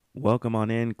Welcome on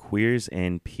in, queers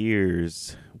and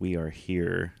peers. We are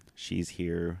here. She's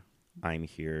here. I'm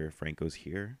here. Franco's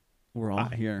here. We're all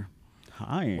Hi. here.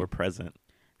 Hi. We're present.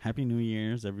 Happy New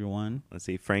Year's, everyone. Let's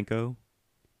see, Franco.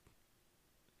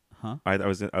 Huh? I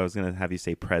was gonna have you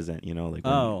say present. You know, like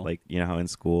when, Oh. like you know how in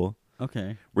school.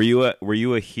 Okay. Were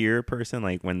you a here person?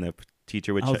 Like when the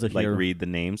teacher would I was a like here. read the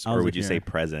names, I or was a would you say here.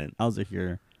 present? I was a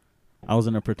here. I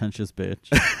wasn't a pretentious bitch.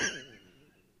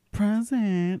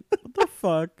 Present. What the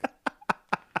fuck?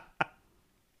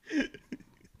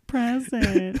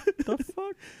 Present. The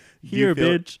fuck? Do you Here, feel-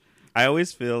 bitch. I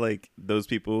always feel like those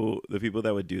people, the people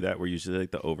that would do that, were usually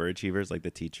like the overachievers, like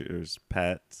the teachers'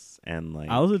 pets, and like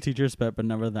I was a teacher's pet, but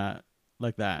never that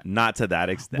like that. not to that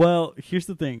extent. Well, here's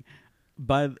the thing.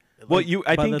 By Well, like, you-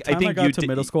 I by think- the time I think got you to did-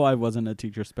 middle school, I wasn't a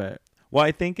teacher's pet. Well,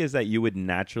 I think is that you would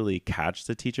naturally catch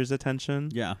the teacher's attention,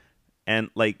 Yeah, and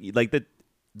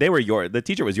the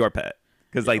teacher was your pet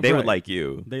because like they would Right. like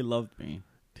you, they loved me.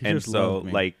 and Teachers so loved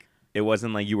me. like it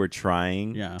wasn't like you were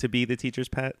trying Yeah. to be the teacher's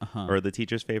pet Uh-huh. or the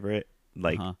teacher's favorite.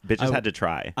 Like Uh-huh. bitches I- had to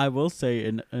try. I will say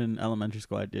in elementary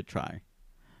school I did try,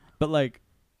 but like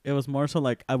it was more so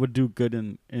like I would do good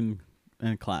in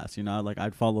class. You know, like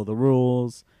I'd follow the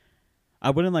rules. I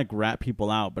wouldn't like rat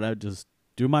people out, but I'd just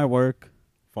do my work,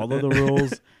 follow the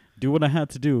rules, do what I had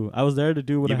to do. I was there to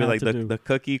do what You'd I be had like to the do.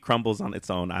 cookie crumbles on its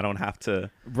own. I don't have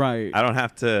to. Right. I don't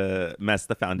have to mess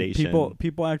the foundation.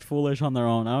 People act foolish on their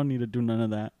own. I don't need to do none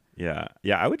of that. Yeah.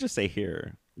 I would just say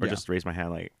here or Yeah. just raise my hand.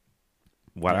 Like,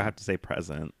 why do I Yeah. have to say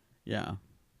present? Yeah.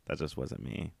 That just wasn't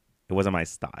me. It wasn't my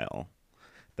style.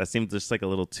 That seemed just like a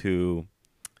little too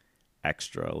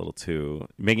extra, a little too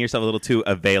making yourself a little too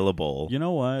available. You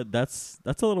know what? That's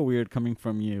a little weird coming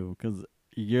from you because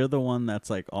you're the one that's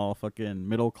like all fucking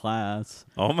middle class.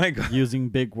 Oh my god, Using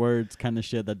big words kind of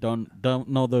shit that don't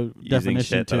know the using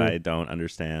definition shit to. that I don't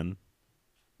understand,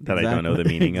 that I don't know the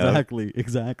meaning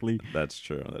Exactly. of. That's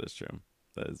true. That is true.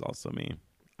 That is also me.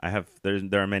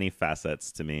 There are many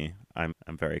facets to me. I'm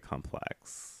very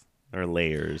complex. There are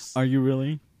layers. Are you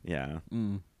really? Yeah.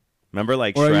 Mm. Remember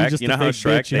like Or are you Shrek? just You a know how fake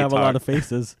Shrek bitch? You they have talk, a lot of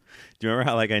faces. Do you remember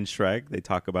how like in Shrek they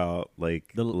talk about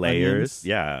like The layers? onions?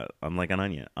 Yeah, I'm like an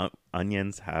onion.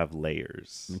 Onions have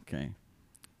layers. Okay.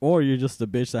 Or you're just a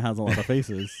bitch that has a lot of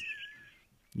faces.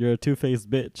 You're a two-faced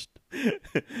bitch.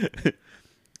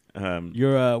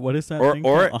 You're a what is that thing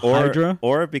called? A Hydra?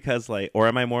 or because like, or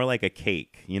am I more like a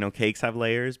cake? You know, cakes have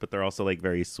layers, but they're also like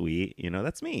very sweet. You know,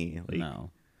 that's me. Like,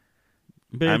 No.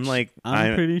 Bitch, I'm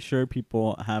I'm pretty sure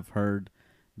people have heard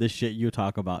the shit you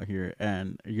talk about here,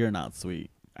 and you're not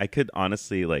sweet. I could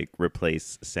honestly like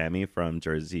replace Sammy from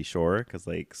Jersey Shore because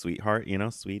like sweetheart, you know,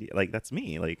 sweetie, like that's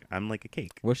me. Like I'm like a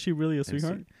cake. Was she really a I'm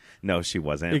sweetheart? sweet. No, she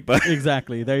wasn't. But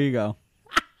Exactly. There you go.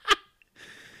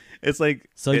 it's like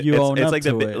So you it's, own it's up like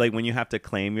to the it. like when you have to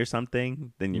claim you're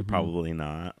something, then you're Mhm. probably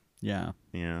not. Yeah.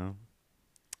 You know.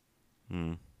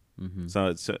 Hmm. Mm-hmm.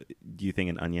 So do you think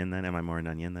an onion then? Am I more an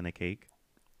onion than a cake?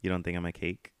 You don't think I'm a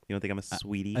cake? You don't think I'm a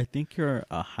sweetie? I think you're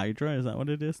a Hydra. Is that what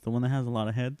it is? The one that has a lot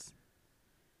of heads?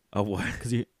 Oh what?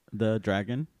 Because the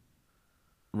dragon,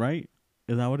 right?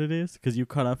 Is that what it is? Because you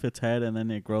cut off its head and then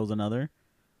it grows another.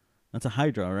 That's a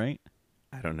Hydra, right?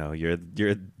 I don't know. You're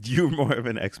more of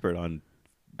an expert on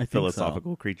I think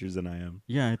philosophical so. creatures than I am.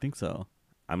 Yeah, I think so.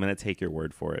 I'm gonna take your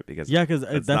word for it because Yeah, because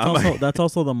That's that's not also my- that's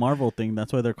also the Marvel thing.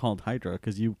 That's why they're called Hydra.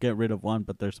 Because you get rid of one,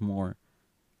 but there's more.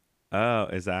 Oh,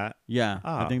 is that? Yeah,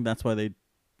 Ah. I think that's why they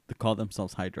call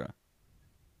themselves Hydra.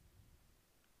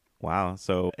 Wow.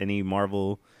 So any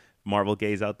Marvel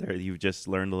gays out there, you've just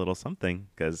learned a little something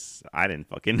because I didn't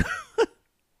fucking know.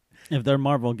 If they're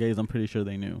Marvel gays, I'm pretty sure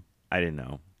they knew. I didn't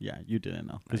know. Yeah, you didn't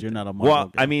know I because you're didn't. not a Marvel Well,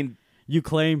 gay. I mean, You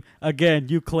claim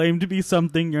to be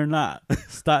something you're not.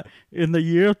 Stop. In the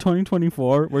year of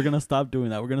 2024, we're going to stop doing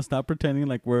that. We're going to stop pretending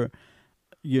like we're,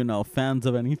 fans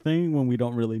of anything when we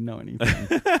don't really know anything.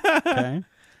 Okay?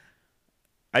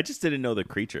 I just didn't know the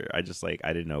creature. I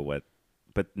didn't know what.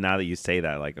 But now that you say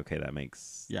that, like, okay, that makes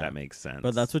sense.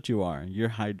 But that's what you are. You're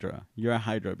Hydra. You're a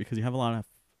Hydra because you have a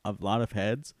lot of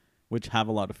heads which have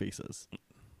a lot of faces.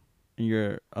 And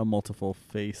you're a multiple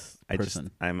face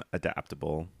person. I'm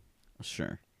adaptable.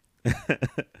 Sure.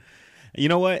 You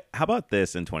know what? How about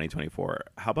this in 2024?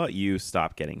 How about you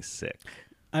stop getting sick?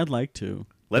 I'd like to.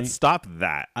 Let's stop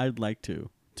that. I'd like to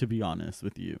be honest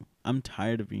with you. I'm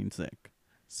tired of being sick.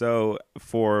 So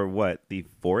for what, the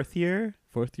fourth year?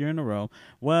 4th year in a row.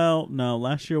 Well, no,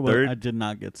 last year I did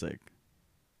not get sick.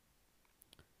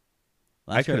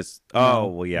 I could have. no. Oh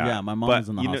well, yeah. Yeah, my mom but was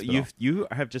in the you hospital. know, you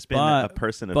have just been a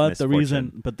person of but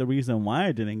misfortune. the reason why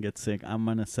I didn't get sick, I'm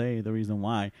gonna say the reason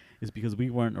why is because we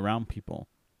weren't around people.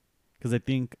 Because I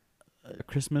think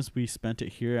Christmas we spent it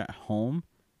here at home,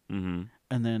 Mm-hmm.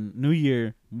 And then New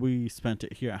Year, we spent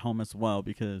it here at home as well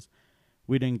because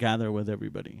we didn't gather with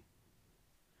everybody.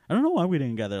 I don't know why we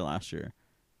didn't gather last year.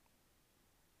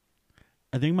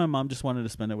 I think my mom just wanted to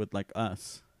spend it with like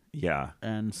us. Yeah.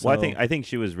 And so, Well, I think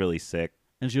she was really sick.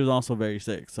 and she was also very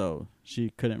sick, so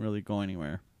she couldn't really go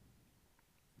anywhere.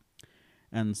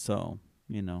 And so,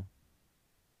 you know.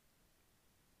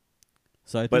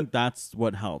 So I think that's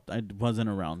what helped. I wasn't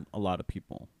around a lot of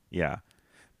people. Yeah.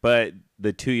 But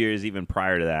the 2 years even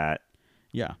prior to that,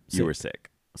 Yeah. you were sick.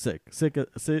 Sick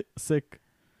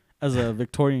as a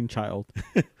Victorian child.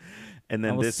 And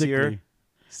then I was this sickly. year,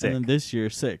 sick. And then this year,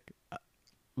 sick.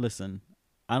 Listen,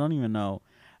 I don't even know.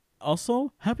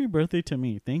 Also, happy birthday to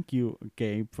me. Thank you,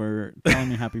 Gabe, for telling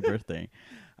me happy birthday.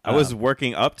 I was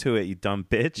working up to it, you dumb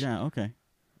bitch. Yeah, okay.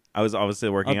 I was obviously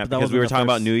working up that because we wasn't were the talking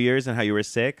about first- New Year's and how you were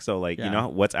sick. So, like, Yeah. you know,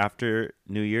 what's after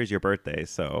New Year's? Your birthday.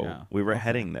 So Yeah. we were Okay.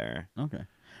 heading there. Okay.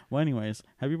 Well, anyways,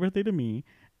 happy birthday to me.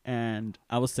 And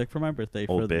I was sick for my birthday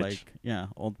Old for bitch. like, yeah,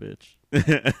 old bitch.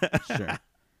 Sure.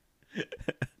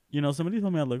 You know, somebody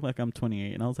told me I look like I'm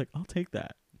 28, and I was like, I'll take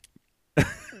that.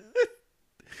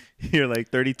 You're like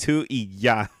 32.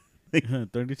 Yeah.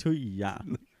 32, yeah.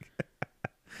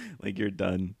 Like you're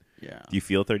done. Yeah. Do you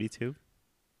feel 32?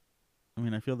 I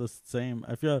mean, I feel the same.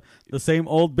 I feel the same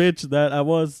old bitch that I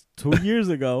was 2 years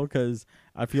ago because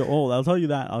I feel old. I'll tell you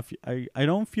that. I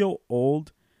don't feel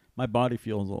old. My body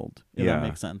feels old, if Yeah. that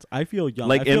makes sense. I feel young.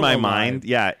 Like I feel in my alive. mind,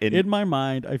 yeah. In my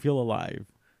mind, I feel alive.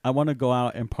 I want to go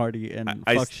out and party and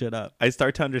fuck shit up. I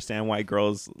start to understand why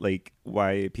girls, like,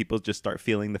 why people just start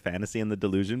feeling the fantasy and the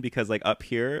delusion because, like, up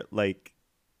here, like,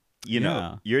 you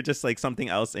know, you're just like something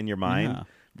else in your mind. Yeah.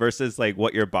 Versus like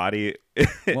what your body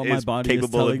What my is body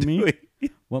capable is of telling doing. me.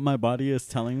 What my body is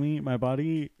telling me. My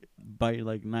body by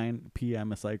like 9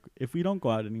 p.m. is like, if we don't go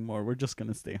out anymore, we're just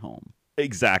gonna stay home.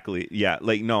 Exactly. Yeah.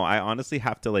 Like no, I honestly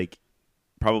have to like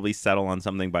probably settle on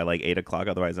something by like 8 o'clock.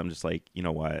 Otherwise, I'm just like, you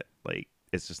know what? Like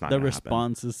it's just not. The gonna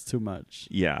response happen. is too much.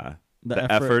 Yeah.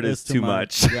 The effort is too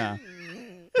much. Yeah.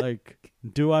 Like,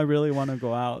 do I really want to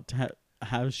go out to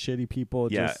have shitty people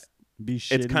just be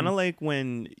shitty? It's kind of like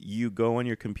when you go on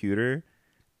your computer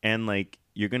and like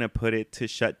you're going to put it to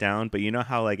shut down, but you know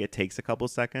how like it takes a couple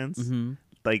seconds? Mm-hmm.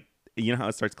 Like, you know how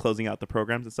it starts closing out the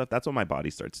programs and stuff? That's what my body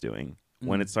starts doing.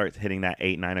 When it starts hitting that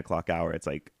 8-9 o'clock hour, it's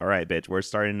like, all right, bitch, we're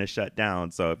starting to shut down.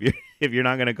 So if you're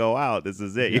not going to go out, this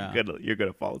is it. Yeah. You're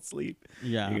going to fall asleep.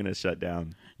 Yeah. You're going to shut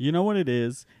down. You know what it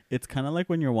is? It's kind of like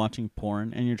when you're watching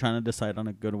porn and you're trying to decide on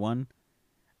a good one.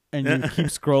 And you keep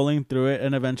scrolling through it,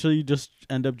 and eventually you just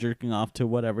end up jerking off to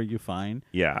whatever you find.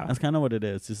 Yeah. That's kind of what it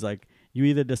is. It's like you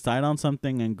either decide on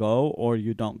something and go, or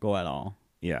you don't go at all.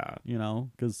 Yeah. You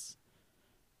know, because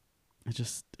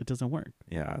it doesn't work.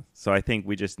 Yeah. So I think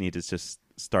we just need to just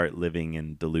start living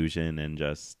in delusion and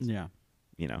just, Yeah.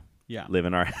 you know, Yeah. live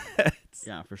in our heads.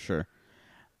 Yeah, for sure.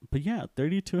 But yeah,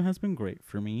 32 has been great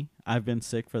for me. I've been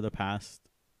sick for the past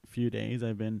few days.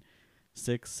 I've been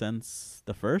sick since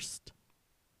the 1st.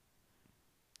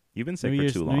 You've been sick for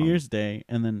too long. New Year's Day,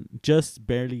 and then just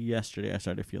barely yesterday I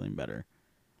started feeling better.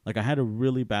 Like I had a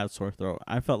really bad sore throat.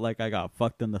 I felt like I got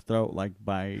fucked in the throat like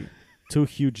by 2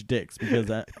 huge dicks because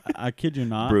I kid you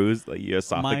not. Bruised, like your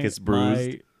esophagus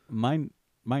bruised.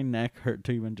 My neck hurt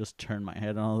to even just turn my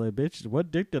head. And I was like, bitch,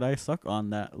 what dick did I suck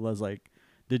on that was like,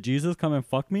 did Jesus come and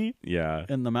fuck me Yeah.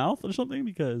 in the mouth or something?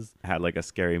 Because Had like a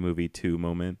Scary Movie 2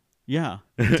 moment. yeah,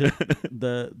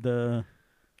 the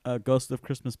Ghost of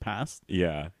Christmas Past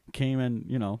Yeah. came and,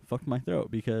 you know, fucked my throat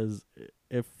because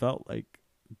it felt like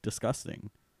disgusting.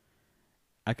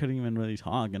 I couldn't even really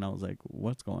talk, and I was like,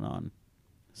 what's going on?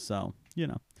 So, you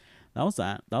know, that was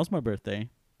that. That was my birthday.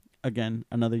 Again,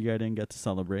 another year I didn't get to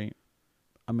celebrate.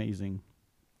 Amazing.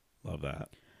 Love that.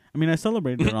 I mean, I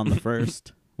celebrated it on the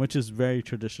 1st, which is very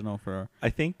traditional for I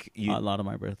think a lot of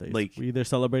my birthdays. like- We either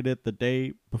celebrated the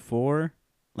day before,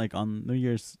 like on New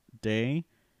Year's Day,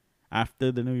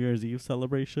 after the New Year's Eve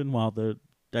celebration while the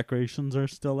decorations are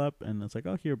still up, and it's like,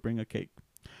 oh, here, bring a cake.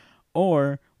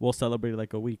 Or we'll celebrate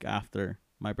like a week after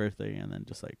my birthday, and then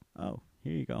just like, oh,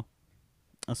 here you go.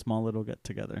 A small little get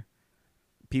together.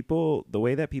 the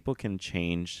way that people can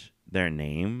change their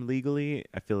name legally,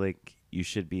 I feel like you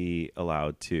should be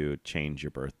allowed to change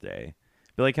your birthday.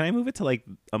 But like, can I move it to like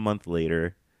a month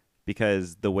later?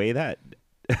 Because the way that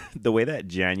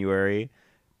January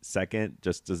 2nd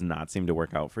just does not seem to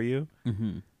work out for you.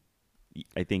 Mm-hmm.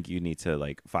 I think you need to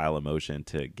like file a motion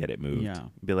to get it moved. Yeah.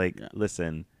 Be like,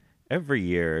 listen, every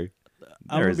year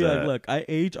I'm gonna be like, a- look, I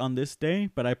age on this day,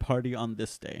 but I party on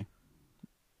this day.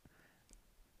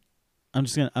 I'm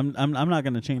not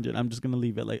gonna change it. I'm just gonna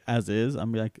leave it like as is.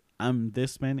 I'm be like, I'm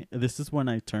this many. This is when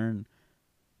I turn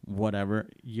whatever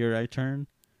year I turn,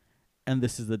 and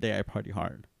this is the day I party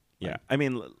hard. Yeah. Like, I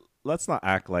mean, let's not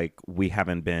act like we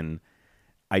haven't been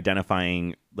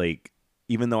identifying, like,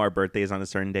 even though our birthday is on a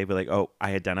certain day, we're like, oh,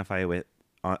 I identify with,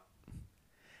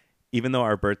 even though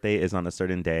our birthday is on a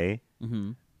certain day,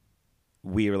 mm-hmm.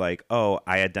 we were like, oh,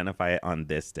 I identify it on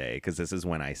this day because this is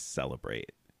when I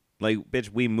celebrate. Like, bitch,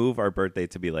 we move our birthday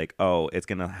to be like, oh, it's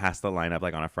gonna has to line up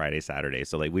like on a Friday, Saturday.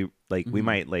 So like we Mm-hmm.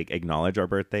 might like acknowledge our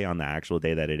birthday on the actual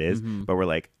day that it is, Mm-hmm. but we're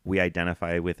like, we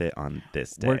identify with it on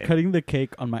this day. We're cutting the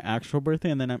cake on my actual birthday,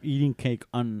 and then I'm eating cake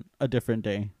on a different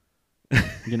day.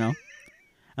 You know,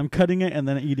 I'm cutting it and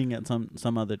then eating it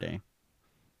some other day.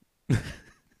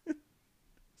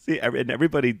 See, and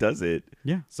everybody does it.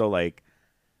 Yeah. So like,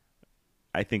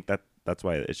 I think that's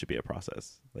why it should be a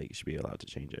process. Like, you should be allowed to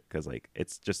change it because like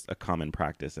it's just a common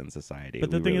practice in society. But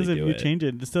the We thing really is, if do you it. change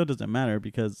it, it still doesn't matter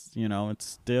because, you know, it's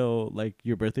still like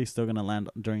your birthday's still going to land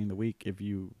during the week if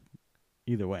you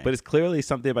either way. But it's clearly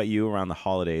something about you around the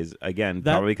holidays. Again,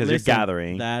 That- probably because listen, you're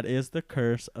gathering. That is the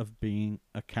curse of being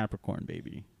a Capricorn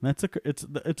baby. It's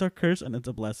a curse and it's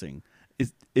a blessing.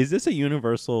 Is this a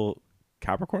universal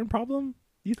Capricorn problem,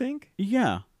 you think?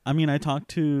 Yeah. I mean, I talked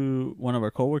to one of our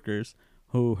coworkers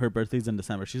who her birthday's in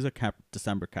December. She's a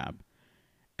December Cap.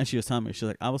 And she was telling me, she's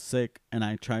like, I was sick and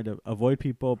I tried to avoid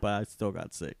people, but I still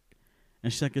got sick.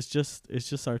 And she's like, it's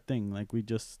just our thing. Like we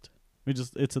just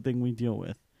it's a thing we deal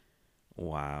with.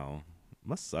 Wow.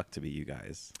 Must suck to be you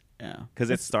guys. Yeah. Because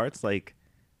it starts like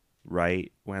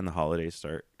right when the holidays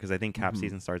start. Because I think Cap Mhm.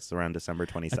 season starts around December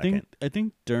 22nd. I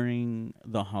think during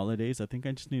the holidays, I think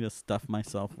I just need to stuff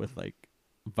myself with like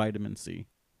vitamin C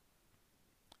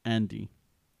and D.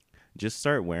 Just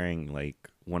start wearing like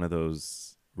one of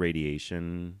those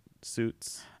radiation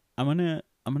suits. I'm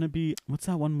gonna be, what's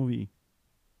that one movie?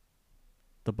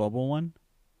 The Bubble one?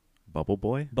 Bubble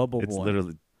Boy? Bubble It's Boy.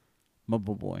 literally,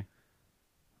 Bubble Boy.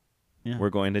 Yeah. we're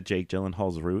going to Jake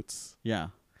Gyllenhaal's roots. Yeah.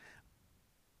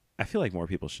 I feel like more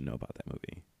people should know about that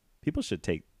movie. People should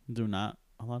take. Do not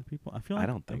a lot of people? I feel like I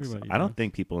don't think so. everybody I don't does.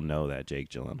 think people know that Jake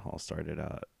Gyllenhaal started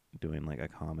out doing like a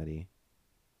comedy.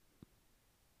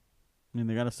 I mean,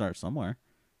 they got to start somewhere.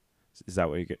 Is that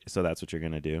what you're? So that's what you're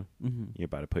gonna do? Mm-hmm. You're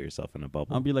about to put yourself in a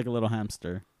bubble. I'll be like a little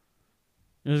hamster.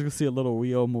 You're just gonna see a little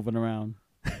wheel moving around,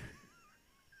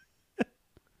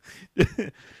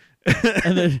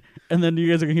 and then you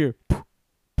guys are gonna hear,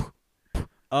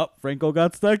 "Oh, Franco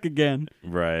got stuck again.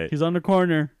 Right. He's on the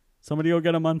corner. Somebody go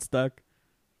get him unstuck."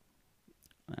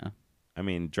 Yeah. I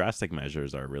mean, drastic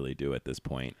measures are really due at this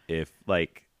point. If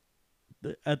like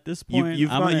At this point,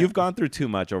 you've gone through too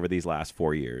much over these last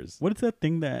 4 years. What is that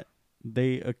thing that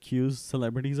they accuse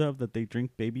celebrities of, that they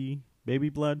drink baby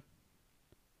blood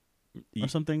or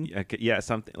something Yeah,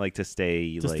 something like to stay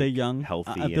young,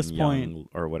 healthy, at this and point, young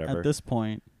or whatever. At this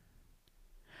point,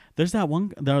 there's that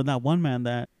one man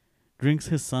that drinks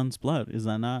his son's blood. Is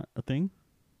that not a thing?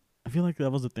 I feel like that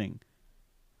was a thing.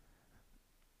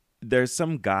 There's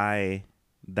some guy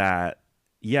that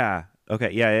yeah.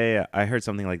 Okay, yeah. I heard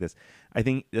something like this. I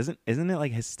think isn't it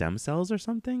like his stem cells or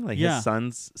something? Like Yeah. his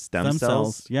son's stem Stem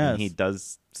cells, yes. And he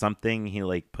does something. He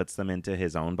like puts them into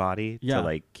his own body Yeah. to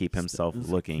like keep himself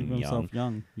looking Keep himself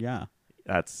young. Yeah,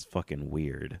 That's fucking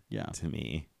weird yeah. to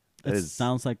me. It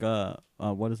sounds like a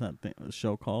what is that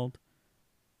show called?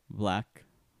 Black.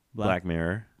 Black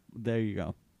Mirror. There you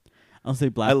go. I'll say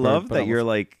Black. I love that you're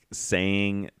like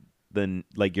saying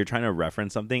like you're trying to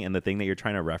reference something, and the thing that you're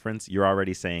trying to reference, you're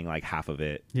already saying like half of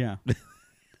it. Yeah.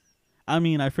 I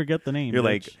mean, I forget the name. You're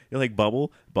like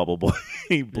Bubble Boy,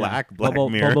 Black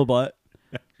Mirror. Bubble butt.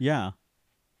 Yeah.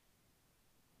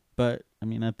 But I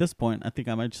mean, at this point, I think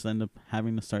I might just end up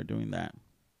having to start doing that.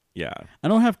 Yeah. I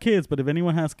don't have kids, but if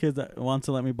anyone has kids that wants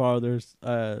to let me borrow their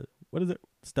what is it?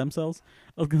 Stem cells?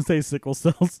 I was gonna say sickle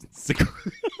cells.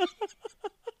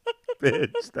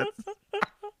 Bitch, that's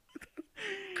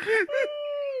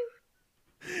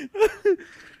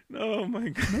oh my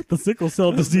god. Not the sickle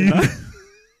cell disease.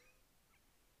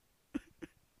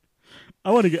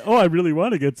 I really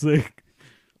want to get sick.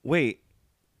 Wait,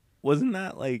 wasn't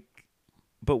that like?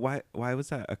 But why was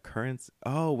that a currency?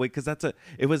 Oh wait, because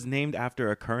it was named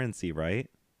after a currency, right?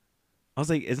 I was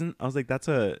like, that's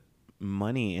a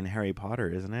money in Harry Potter,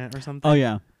 isn't it, or something? Oh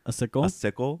yeah, a sickle. A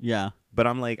sickle. Yeah. But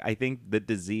I'm like, I think the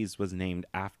disease was named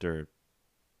after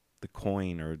the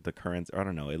coin or the currency. I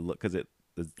don't know. It because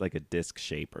it's like a disc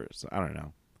shape or so. I don't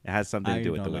know. It has something to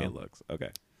do with the way it looks.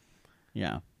 Okay.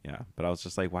 Yeah. Yeah, but I was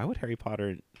just like, why would Harry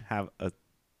Potter have a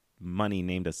money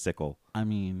named a sickle? I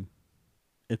mean,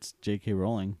 it's J.K.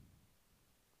 Rowling.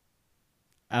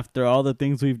 After all the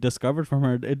things we've discovered from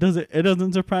her, it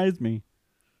doesn't surprise me.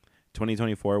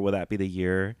 2024, will that be the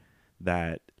year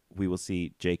that we will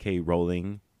see JK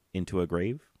rolling into a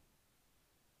grave?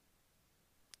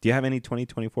 Do you have any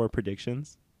 2024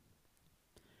 predictions?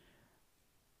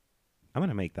 I'm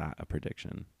gonna make that a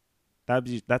prediction.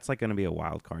 That's like gonna be a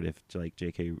wild card if like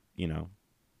JK,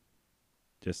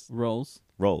 just Rolls.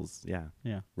 rolls. Yeah,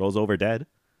 Yeah. rolls over dead.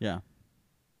 Yeah.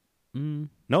 No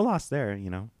loss there.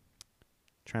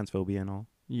 Transphobia and all.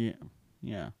 Yeah.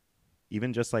 Yeah.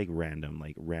 Even just like random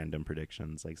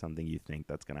predictions, like something you think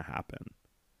that's gonna happen.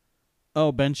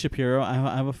 Oh, Ben Shapiro. I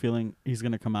have a feeling he's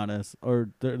gonna come out as,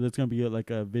 or there's gonna be like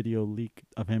a video leak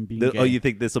of him being gay. Oh, you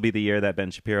think this will be the year that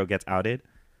Ben Shapiro gets outed?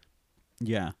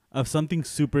 Yeah, of something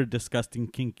super disgusting,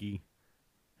 kinky.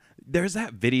 There's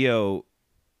that video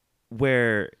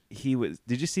where he was.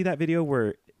 Did you see that video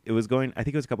where it was going? I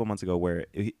think it was a couple months ago where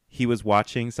he was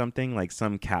watching something like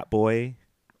some cat boy.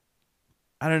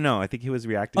 I don't know. I think he was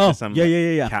reacting to some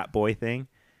cat boy thing,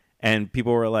 and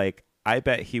people were like, "I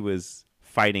bet he was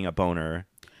fighting a boner."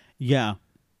 Yeah.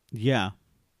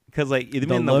 Because like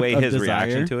even the way his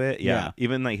reaction to it,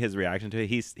 even like his reaction to it,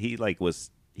 he was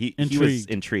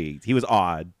intrigued. He was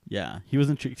awed. Yeah, he was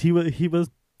intrigued. He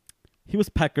was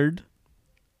peckered.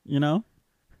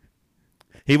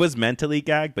 He was mentally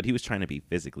gagged, but he was trying to be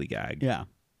physically gagged. Yeah.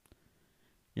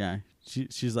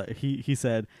 She's like he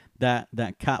said that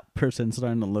cat person's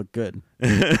starting to look good.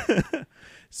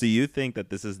 So you think that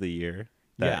this is the year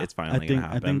that it's finally going to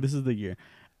happen? I think this is the year.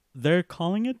 They're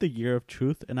calling it the year of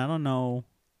truth, and I don't know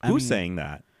who's saying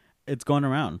that. It's going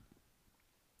around.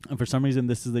 And for some reason,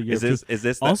 this is the year. Is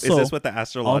this what the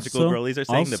astrological girlies are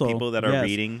saying? The people that are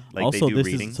reading, like they do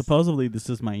readings. Supposedly, this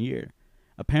is my year.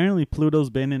 Apparently, Pluto's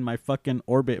been in my fucking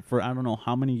orbit for I don't know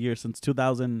how many years, since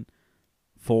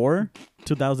 2004,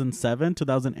 2007,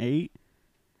 2008,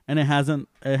 and it hasn't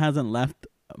left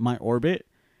my orbit.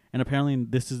 And apparently,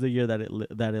 this is the year that it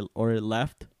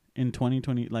left in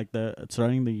 2020, like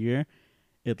starting the year,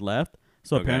 it left.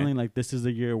 So apparently, like this is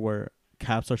the year where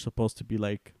caps are supposed to be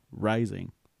like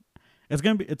rising. It's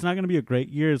not gonna be a great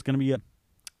year. It's gonna be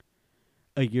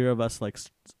a year of us like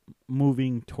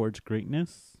moving towards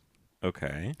greatness.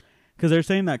 Okay. Because they're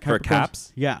saying that for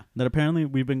caps, that apparently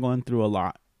we've been going through a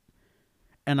lot.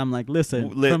 And I'm like,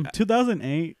 listen, from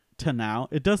 2008 to now,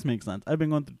 it does make sense. I've been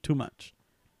going through too much.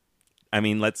 I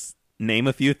mean, let's name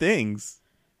a few things.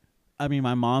 I mean,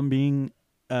 my mom being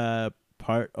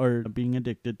being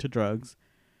addicted to drugs,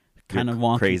 kind of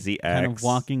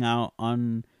walking out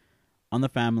on the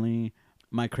family.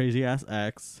 My crazy ass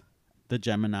ex, the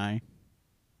Gemini,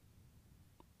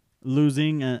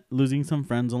 losing some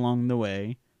friends along the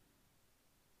way,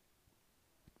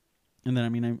 and then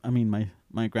I mean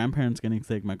my grandparents getting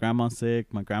sick, my grandma's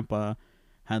sick, my grandpa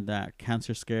had that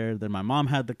cancer scare, then my mom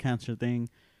had the cancer thing,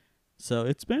 so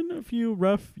it's been a few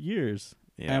rough years.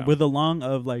 Yeah, and with along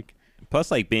of like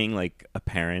plus like being like a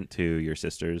parent to your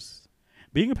sisters,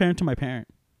 being a parent to my parent.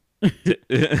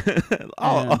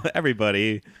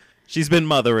 Everybody. She's been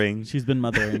mothering. She's been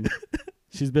Mother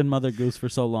Goose for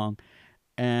so long.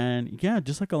 And yeah,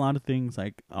 just like a lot of things,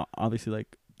 like obviously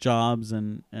like jobs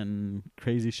and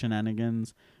crazy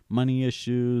shenanigans, money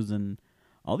issues, and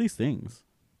all these things.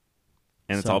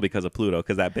 And it's all because of Pluto,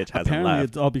 because that bitch hasn't apparently left.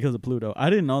 It's all because of Pluto. I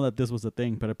didn't know that this was a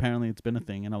thing, but apparently it's been a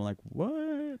thing. And I'm like,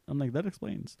 what? I'm like, that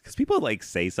explains. Because people like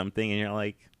say something and you're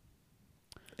like,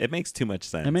 it makes too much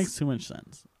sense. It makes too much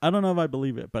sense. I don't know if I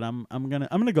believe it, but I'm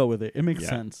gonna go with it. It makes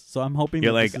sense. So I'm hoping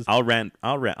you're like, I'll rent.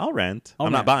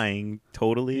 I'm not buying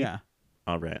totally. Yeah,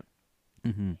 I'll rent.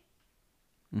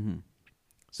 Mm-hmm.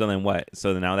 So then what?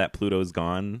 So then now that Pluto's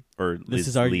gone or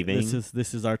leaving,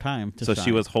 this is our time to so shine.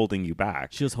 She was holding you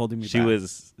back. She was holding me back.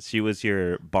 She was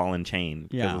your ball and chain.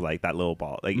 Yeah, it was like that little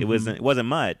ball. Like it wasn't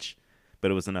much,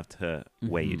 but it was enough to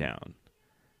weigh you down.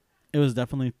 It was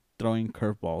definitely throwing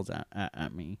curveballs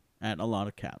at me, at a lot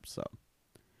of caps. So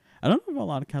I don't know if a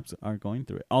lot of caps are going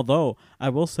through it. Although I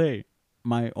will say,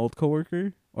 my old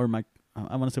coworker, or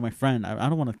I want to say my friend. I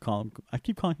don't want to call him. I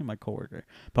keep calling him my coworker,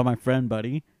 but my friend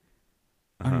buddy.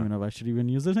 I don't even know if I should even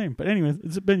use his name. But anyways,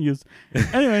 it's been used.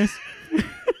 Anyways,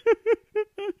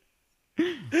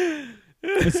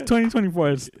 it's 2024.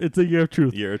 It's a year of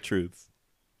truth. Year of truths.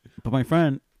 But my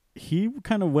friend, he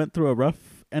kind of went through a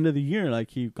rough end of the year.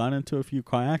 Like he got into a few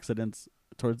car accidents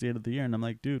towards the end of the year, and I'm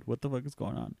like, dude, what the fuck is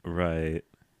going on? Right.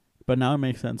 But now it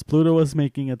makes sense. Pluto was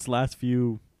making its last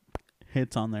few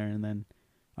hits on there, and then,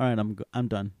 all right, I'm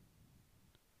done.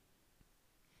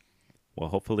 Well,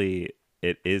 hopefully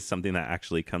it is something that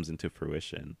actually comes into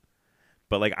fruition.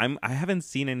 But like I haven't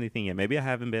seen anything yet. Maybe I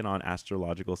haven't been on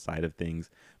astrological side of things,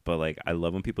 but like I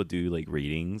love when people do like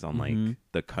readings on like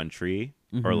the country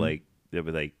or like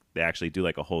they actually do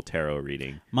like a whole tarot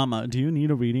reading. Mama, do you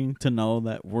need a reading to know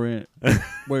that we're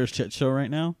a shit show right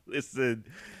now?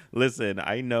 Listen,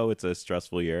 I know it's a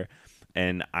stressful year,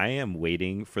 and I am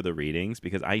waiting for the readings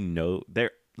because I know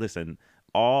listen,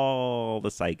 all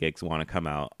the psychics want to come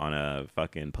out on a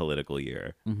fucking political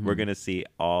year. Mm-hmm. We're gonna see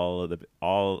all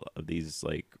of these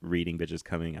like reading bitches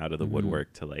coming out of the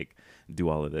woodwork to like do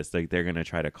all of this. Like they're gonna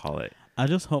try to call it. I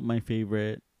just hope my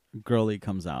favorite girly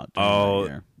comes out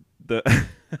during that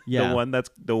year. The one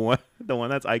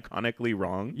that's iconically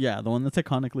wrong. Yeah, the one that's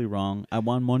iconically wrong. I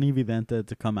want Moni Vidente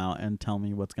to come out and tell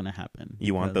me what's gonna happen.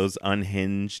 You want those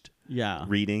unhinged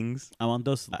readings? I want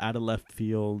those out of left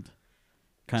field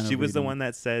kind of. She was reading. the one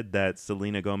that said that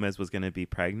Selena Gomez was gonna be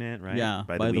pregnant, right? Yeah,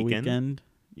 by the weekend.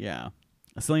 Yeah,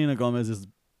 Selena Gomez is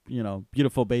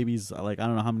beautiful babies. Like I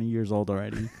don't know how many years old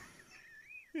already.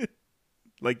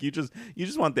 Like you just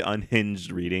want the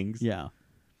unhinged readings. Yeah.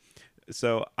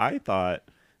 So I thought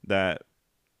that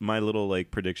my little like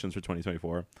predictions for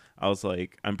 2024, I was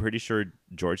like, I'm pretty sure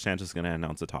George Santos is going to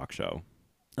announce a talk show.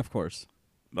 Of course.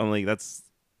 I'm like,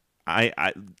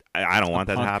 I don't want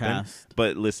that to happen.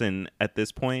 But listen, at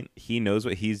this point, he knows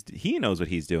what he's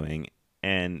doing.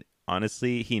 And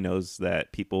honestly, he knows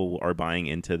that people are buying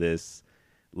into this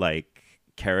like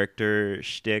character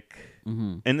shtick.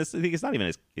 Mm-hmm. And this, I think it's not even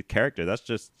his character. That's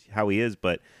just how he is.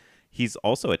 But he's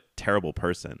also a terrible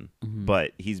person,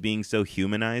 but he's being so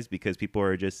humanized because people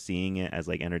are just seeing it as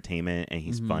like entertainment and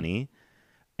he's funny.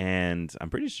 And I'm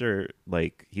pretty sure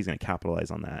like he's going to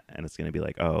capitalize on that. And it's going to be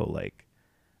like, oh, like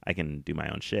I can do my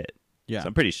own shit. Yeah. So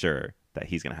I'm pretty sure that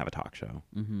he's going to have a talk show.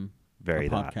 Mm-hmm. Very a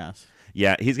that. podcast.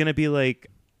 Yeah. He's going to be like,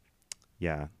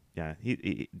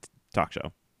 he talk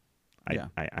show.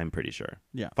 I'm pretty sure.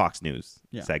 Yeah. Fox News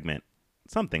segment.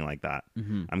 Something like that.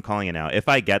 Mm-hmm. I'm calling it out. If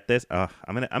I get this, I'm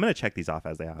gonna check these off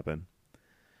as they happen.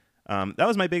 That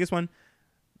was my biggest one.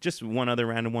 Just one other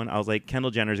random one. I was like,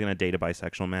 Kendall Jenner's gonna date a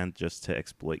bisexual man just to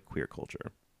exploit queer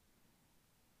culture.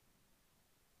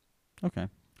 Okay.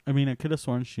 I mean, I could have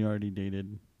sworn she already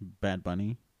dated Bad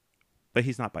Bunny, but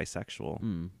he's not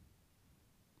bisexual.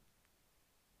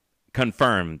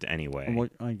 Confirmed, anyway. Well,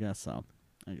 I guess so.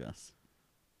 I guess.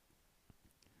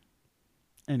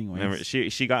 Anyways. Remember,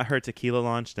 she got her tequila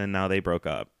launched, and now they broke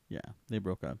up. Yeah, they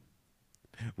broke up.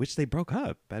 Which they broke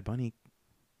up. Bad Bunny,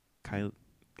 Kylie.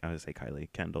 I would say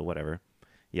Kylie, Kendall, whatever.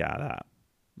 Yeah, that.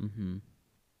 Mm-hmm.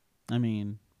 I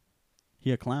mean,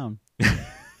 he a clown.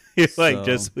 It's like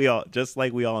just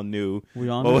like we all knew. We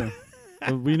all knew.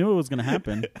 We knew it was gonna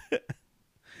happen.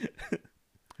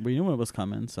 We knew it was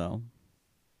coming. So.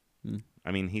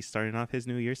 I mean, he's starting off his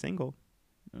New Year single.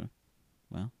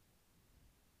 Well.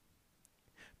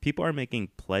 People are making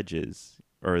pledges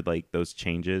or like those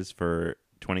changes for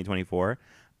 2024.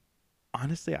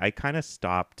 Honestly, I kind of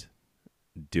stopped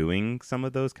doing some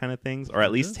of those kind of things, or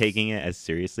at least taking it as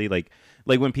seriously. Like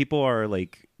when people are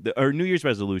like, or New Year's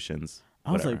resolutions.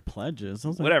 I was like pledges. I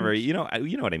was like, whatever. You know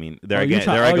what I mean. There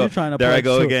I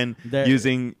go again.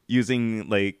 Using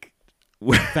like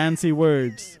fancy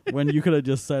words when you could have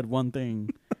just said one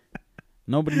thing.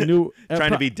 Nobody knew.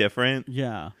 Trying to be different.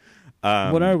 Yeah.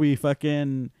 What are we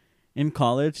fucking in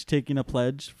college taking a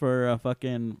pledge for a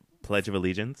fucking Pledge of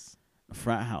Allegiance?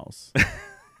 Frat house.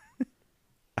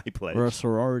 I pledge. Or a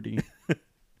sorority.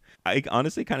 I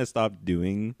honestly kind of stopped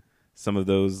doing some of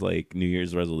those like New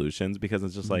Year's resolutions because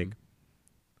it's just like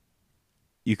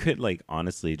you could like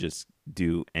honestly just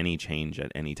do any change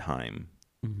at any time.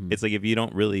 It's like if you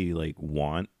don't really like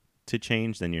want to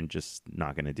change, then you're just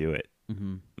not going to do it.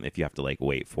 If you have to like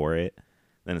wait for it,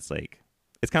 then it's like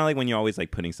it's kind of like when you're always like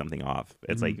putting something off.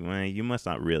 It's like, well, you must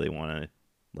not really want to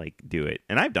like do it.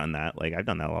 And I've done that. Like I've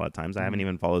done that a lot of times. I haven't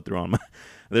even followed through on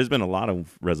there's been a lot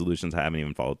of resolutions I haven't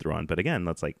even followed through on. But again,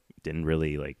 that's like didn't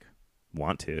really like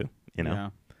want to, you know? Yeah.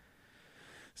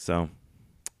 So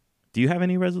do you have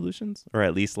any resolutions? Or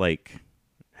at least like,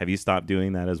 have you stopped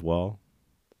doing that as well?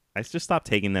 I just stopped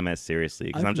taking them as seriously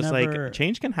because I'm just like,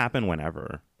 change can happen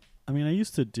whenever. I mean, I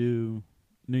used to do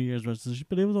New Year's resolution,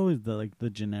 but it was always the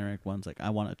generic ones. Like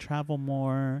I want to travel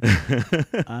more,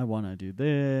 I want to do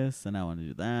this, and I want to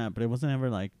do that. But it wasn't ever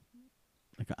like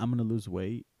I'm gonna lose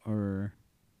weight or.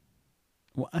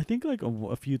 Well, I think like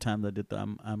a few times I did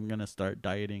that. I'm gonna start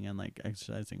dieting and like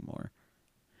exercising more.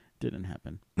 Didn't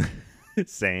happen.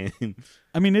 Same.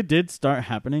 I mean, it did start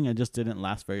happening. It just didn't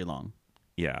last very long.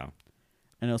 Yeah.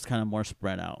 And it was kind of more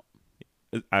spread out.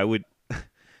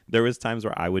 There was times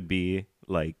where I would be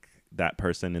like that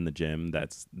person in the gym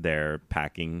that's there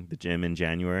packing the gym in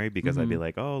January because I'd be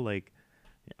like, oh, like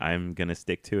I'm going to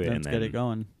stick to it. Let's get it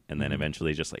going. And then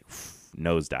eventually just like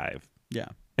nosedive. Yeah.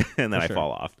 And then I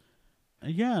fall off.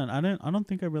 Yeah, I don't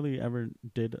think I really ever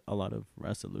did a lot of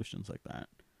resolutions like that.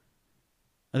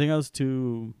 I think I was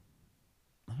too,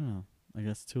 I don't know, I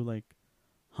guess too like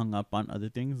hung up on other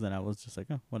things that I was just like,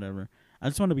 oh, whatever. I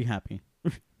just want to be happy.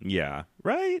 Yeah,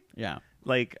 right. Yeah.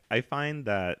 Like I find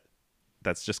that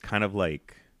that's just kind of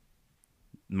like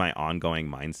my ongoing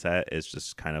mindset is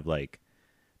just kind of like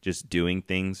just doing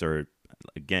things, or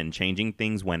again changing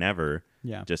things whenever,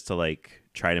 Yeah. just to like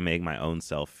try to make my own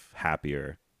self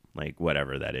happier, like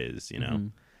whatever that is, you know. Mm-hmm.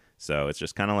 So it's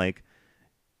just kind of like,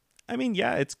 I mean,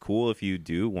 yeah, it's cool if you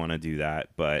do want to do that,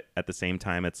 but at the same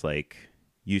time it's like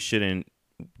you shouldn't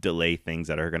delay things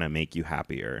that are going to make you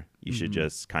happier. You should Mm-hmm.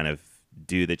 just kind of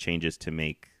do the changes to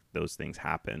make those things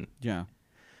happen. Yeah.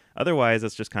 Otherwise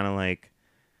it's just kind of like,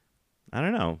 I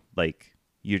don't know, like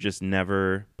you're just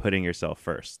never putting yourself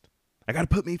first. I got to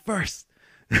put me first.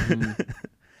 Mm-hmm.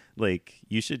 Like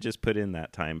you should just put in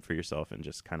that time for yourself and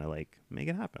just kind of like make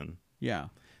it happen. Yeah.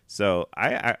 So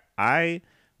I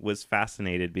was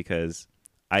fascinated because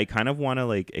I kind of want to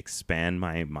like expand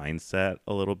my mindset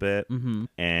a little bit. Mm-hmm.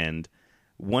 And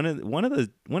one of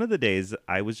the days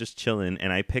I was just chilling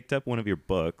and I picked up one of your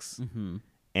books, Mm-hmm.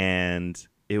 and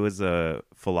it was a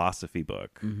philosophy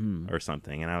book Mm-hmm. or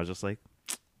something, and I was just like,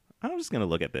 I'm just gonna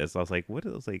look at this. I was like, what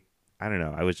is, like, I don't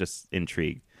know. I was just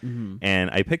intrigued. Mm-hmm. And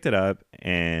I picked it up,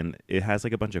 and it has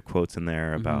like a bunch of quotes in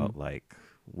there about Mm-hmm. like,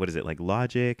 what is it, like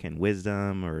logic and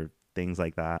wisdom or things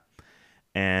like that.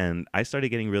 And I started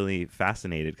getting really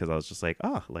fascinated because I was just like,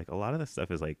 oh, like a lot of this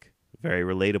stuff is like very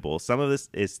relatable. Some of this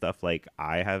is stuff like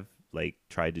I have like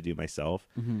tried to do myself.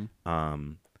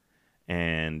 Mm-hmm.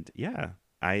 And yeah,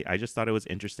 I just thought it was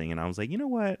interesting. And I was like, you know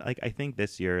what? Like, I think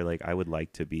this year, like, I would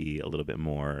like to be a little bit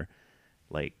more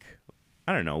like,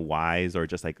 I don't know, wise, or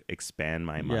just like expand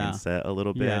my mindset a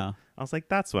little bit. Yeah. I was like,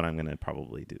 that's what I'm going to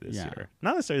probably do this Yeah. year.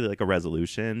 Not necessarily like a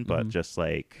resolution, but Mhm. just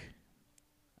like,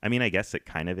 I mean, I guess it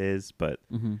kind of is, but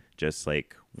Mm-hmm. just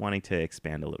like wanting to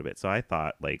expand a little bit. So I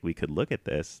thought like we could look at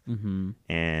this Mm-hmm.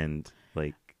 and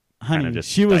like Honey, kind of just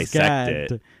she was dissect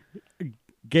gagged.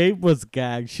 Gabe was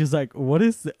gagged. She's like, what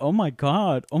is it? Oh my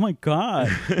God. Oh my God.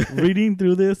 Reading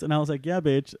through this. And I was like, yeah,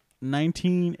 bitch.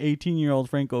 19, 18-year-old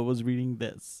Franco was reading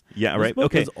this. Yeah, This right. book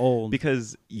Okay. is old.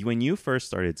 Because when you first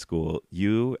started school,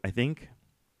 I think,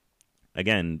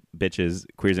 again, bitches,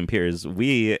 queers, and peers,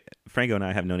 Franco and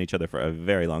I have known each other for a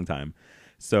very long time.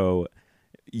 So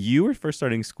you were first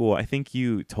starting school. I think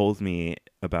you told me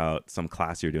about some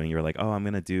class you're doing. You were like, oh, I'm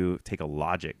going to take a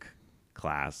logic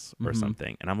class or Mhm.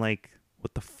 something. And I'm like,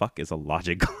 what the fuck is a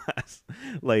logic class?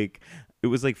 Like, it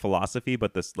was like philosophy,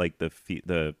 but this like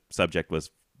the subject was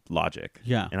logic.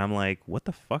 Yeah. And I'm like, what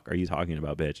the fuck are you talking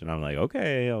about, bitch? And I'm like,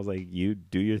 okay. I was like, you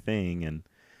do your thing. And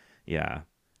yeah,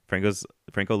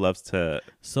 Franco loves to.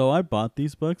 So I bought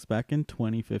these books back in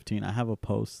 2015. I have a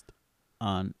post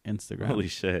on Instagram. Holy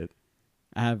shit.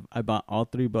 I bought all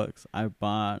 3 books. I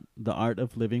bought The Art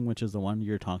of Living, which is the one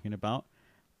you're talking about.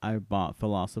 I bought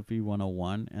Philosophy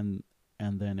 101,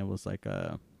 and then it was like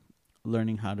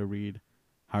learning how to read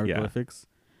hieroglyphics.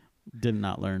 Did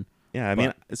not learn. Yeah, I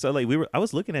mean, so like I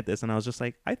was looking at this and I was just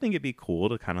like, I think it'd be cool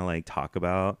to kind of like talk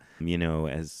about, you know,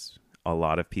 as a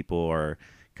lot of people are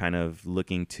kind of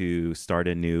looking to start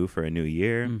anew for a new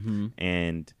year. Mm-hmm.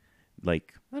 And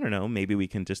like, I don't know, maybe we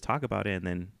can just talk about it. And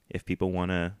then if people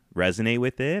want to resonate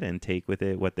with it and take with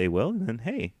it what they will, then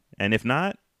hey. And if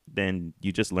not, then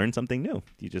you just learn something new.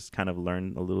 You just kind of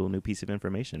learn a little new piece of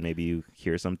information. Maybe you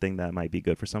hear something that might be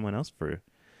good for someone else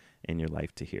in your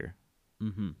life to hear.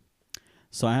 Mm-hmm.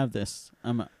 So I have this.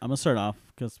 I'm gonna start off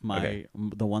because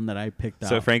the one that I picked out.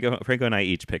 So Franco and I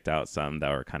each picked out some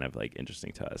that were kind of like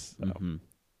interesting to us. So. Mm-hmm.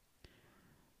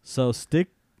 So stick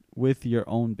with your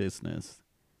own business.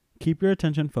 Keep your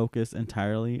attention focused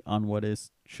entirely on what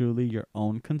is truly your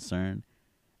own concern,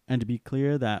 and to be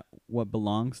clear that what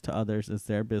belongs to others is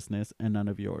their business and none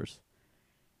of yours.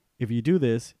 If you do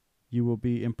this, you will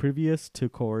be impervious to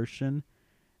coercion,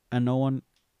 and no one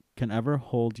can ever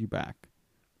hold you back.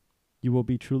 You will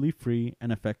be truly free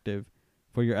and effective,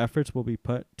 for your efforts will be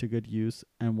put to good use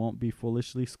and won't be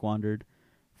foolishly squandered,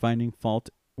 finding fault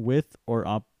with or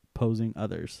opposing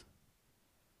others.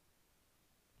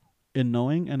 In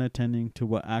knowing and attending to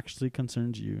what actually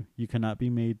concerns you, you cannot be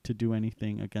made to do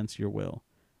anything against your will.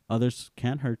 Others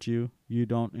can't hurt you, you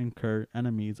don't incur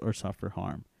enemies or suffer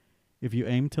harm. If you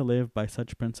aim to live by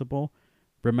such principle,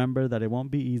 remember that it won't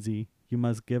be easy. You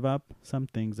must give up some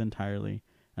things entirely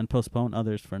and postpone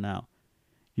others for now.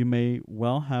 You may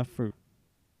well have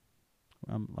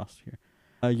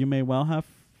You may well have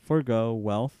forgo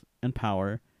wealth and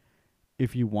power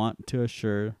if you want to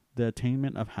assure the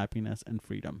attainment of happiness and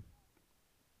freedom.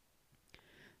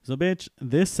 So, bitch,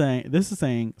 this is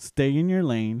saying, stay in your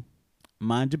lane,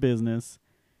 mind your business,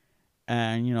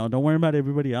 and don't worry about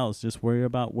everybody else. Just worry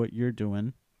about what you're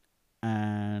doing,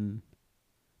 and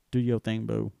do your thing,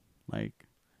 boo. Like,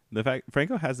 the fact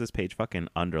Franco has this page fucking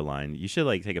underlined. You should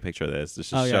like take a picture of this just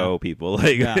to Oh, yeah. show people.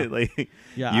 Like, Yeah. like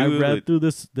yeah, you I read through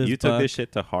this. you book. took this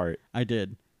shit to heart. I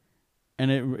did,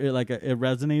 and it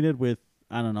resonated with.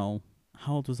 I don't know,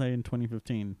 how old was I in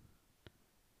 2015?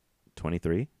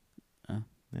 23.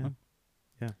 Yeah.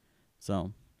 Yeah.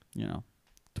 So,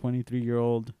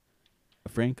 23-year-old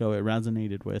Franco, it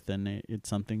resonated with, and it's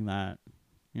something that,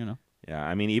 Yeah,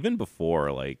 I mean, even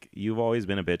before, like, you've always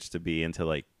been a bitch to be into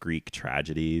like Greek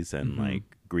tragedies and like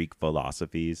Greek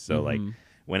philosophies. So like,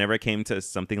 whenever it came to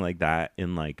something like that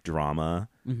in like drama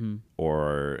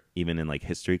or even in like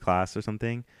history class or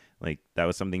something, like that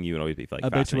was something you would always be like a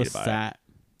bitch fascinated was by. sat,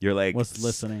 You're like was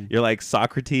listening. You're like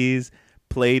Socrates,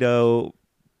 Plato,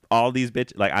 all these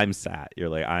bitches. Like I'm sat. You're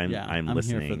like I'm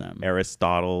listening. Here for them.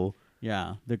 Aristotle.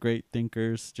 Yeah, the great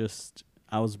thinkers. Just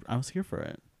I was here for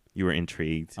it. You were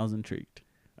intrigued. I was intrigued.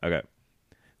 Okay.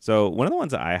 So one of the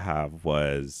ones that I have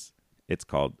was, it's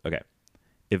called,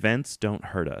 events don't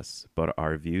hurt us, but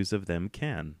our views of them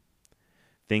can.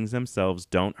 Things themselves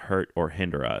don't hurt or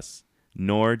hinder us,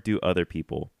 nor do other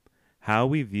people. How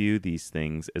we view these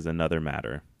things is another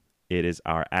matter. It is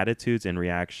our attitudes and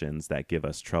reactions that give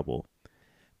us trouble.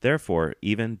 Therefore,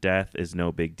 even death is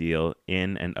no big deal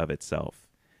in and of itself.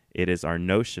 It is our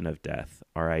notion of death,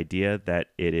 our idea that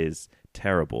it is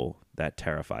terrible, that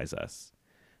terrifies us.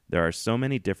 There are so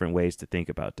many different ways to think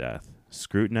about death.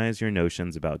 Scrutinize your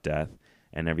notions about death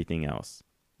and everything else.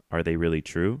 Are they really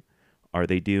true? Are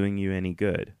they doing you any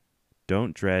good?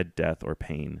 Don't dread death or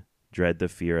pain. Dread the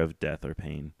fear of death or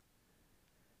pain.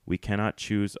 We cannot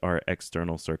choose our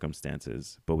external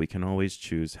circumstances, but we can always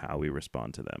choose how we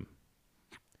respond to them.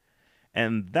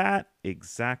 And that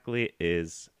exactly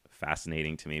is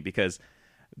fascinating to me, because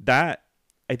that,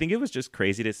 I think it was just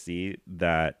crazy to see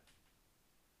that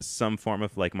some form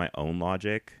of like my own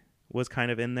logic was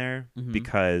kind of in there,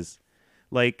 because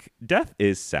like death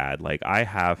is sad. Like I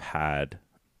have had,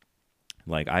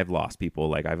 like I've lost people,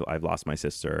 like I've lost my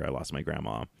sister, I lost my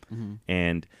grandma,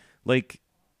 and like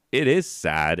it is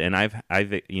sad. And I've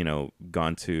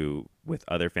gone to with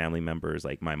other family members,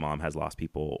 like my mom has lost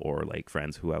people, or like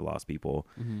friends who have lost people,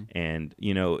 and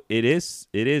it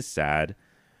is sad.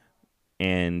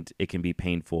 And it can be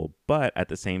painful, but at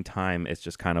the same time, it's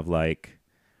just kind of like,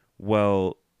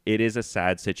 well, it is a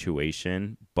sad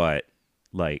situation, but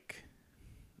like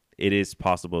it is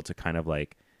possible to kind of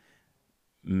like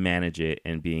manage it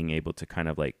and being able to kind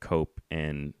of like cope.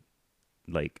 And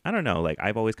like, I don't know, like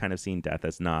I've always kind of seen death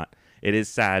as not, it is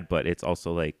sad, but it's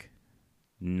also like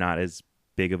not as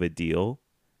big of a deal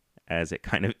as it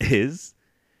kind of is,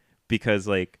 because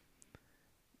like,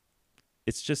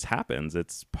 it's just happens.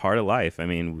 It's part of life. I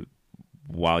mean,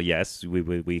 while yes,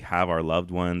 we have our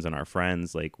loved ones and our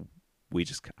friends, like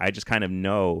I just kind of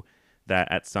know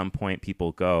that at some point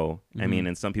people go. I mean,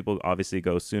 and some people obviously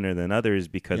go sooner than others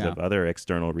because of other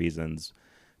external reasons.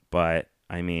 But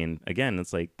I mean, again,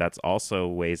 it's like that's also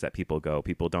ways that people go.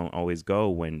 People don't always go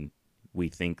when we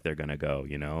think they're gonna go.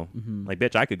 Like,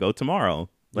 bitch, I could go tomorrow.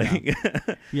 Like,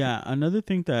 yeah. Another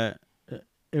thing that.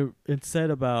 It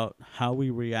said about how we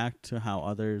react to how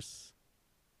others,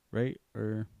 right?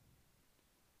 Or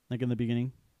like in the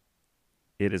beginning.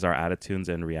 It is our attitudes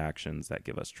and reactions that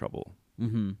give us trouble.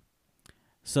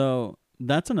 So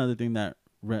that's another thing that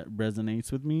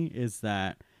resonates with me, is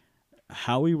that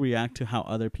how we react to how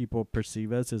other people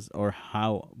perceive us or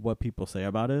what people say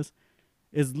about us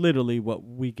is literally what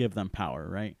we give them power,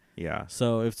 right? Yeah.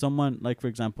 So if someone, like for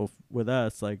example, with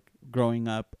us, like growing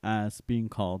up as being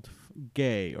called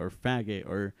gay or faggot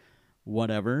or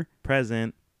whatever,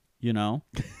 present,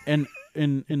 and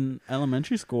in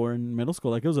elementary school or in middle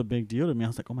school, like it was a big deal to me. I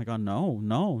was like, oh my God,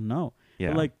 no. Yeah.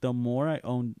 But like the more I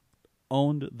owned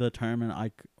the term, and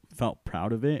I felt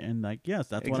proud of it, and like, yes,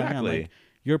 that's what I am. Like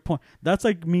your point. That's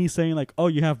like me saying like, oh,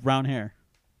 you have brown hair.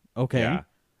 Okay. Yeah.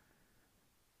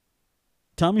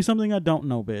 Tell me something I don't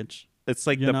know, bitch. It's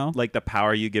like the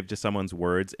power you give to someone's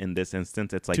words. In this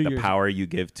instance, it's like the power you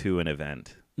give to an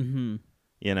event.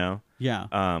 Yeah.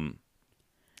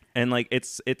 And like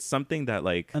it's something that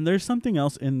like, and there's something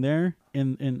else in there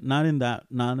in not in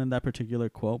that particular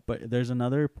quote, but there's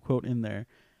another quote in there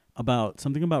about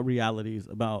something about realities,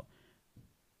 about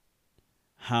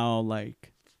how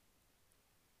like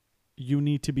you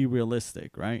need to be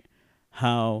realistic, right?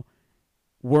 How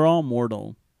we're all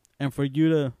mortal, and for you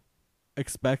to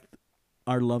expect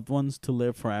our loved ones to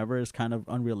live forever is kind of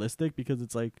unrealistic, because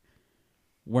it's like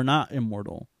we're not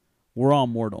immortal. we're all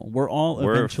mortal. We're all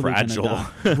We're eventually fragile.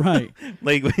 gonna die. Right.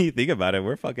 Like when you think about it,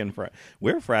 we're fucking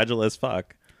we're fragile as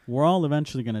fuck. We're all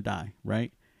eventually gonna die,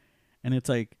 right? And it's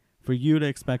like for you to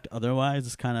expect otherwise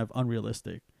is kind of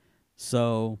unrealistic.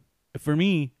 So for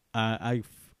me, I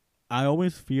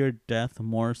always feared death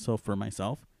more so for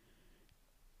myself.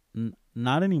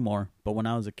 Not anymore, but when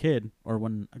I was a kid or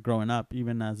when growing up,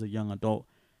 even as a young adult,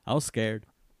 I was scared.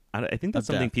 I think that's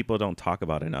something death. people don't talk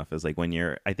about enough. Is like when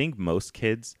I think most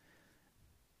kids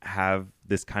have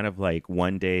this kind of like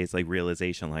one day's like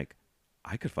realization, like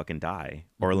I could fucking die,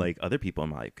 or like other people in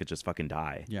my life could just fucking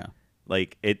die. Yeah.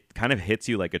 Like it kind of hits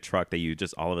you like a truck that you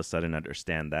just all of a sudden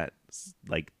understand that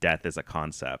like death is a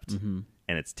concept and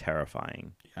it's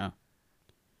terrifying. Yeah.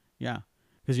 Yeah.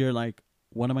 Because you're like,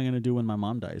 what am I gonna do when my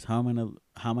mom dies? How am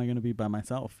I gonna be by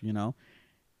myself? You know.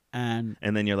 And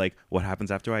then you're like, what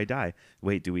happens after I die?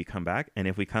 Wait, do we come back? And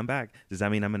if we come back, does that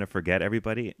mean I'm going to forget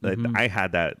everybody? Like, I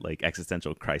had that like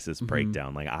existential crisis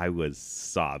breakdown. Like I was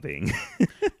sobbing.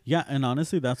 Yeah. And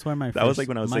honestly, that's why that was like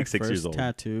when I was like 6 years old.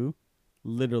 Tattoo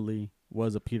literally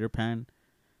was a Peter Pan.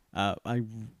 I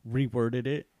reworded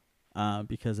it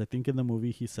because I think in the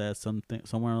movie he says something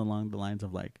somewhere along the lines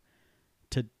of like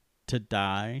to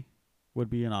die would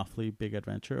be an awfully big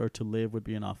adventure, or to live would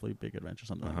be an awfully big adventure,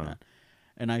 something like that.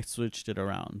 And I switched it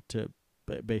around to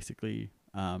basically,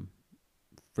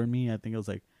 for me, I think it was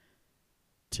like,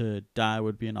 to die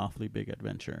would be an awfully big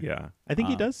adventure. Yeah. I think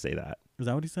he does say that. Is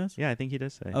that what he says? Yeah, I think he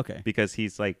does say. Okay. Because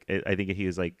he's like, I think he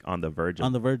was like on the verge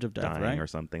of death, dying, right? or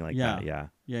something like Yeah.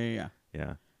 that. Yeah.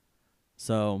 Yeah.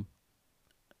 So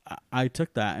I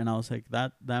took that and I was like,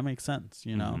 that makes sense,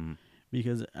 you know?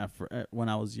 Because when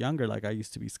I was younger, like I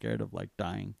used to be scared of like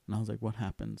dying, and I was like, "What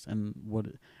happens?" And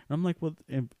I'm like, "Well,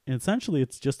 essentially,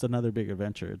 it's just another big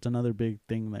adventure. It's another big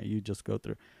thing that you just go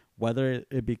through. Whether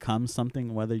it becomes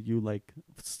something, whether you like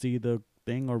see the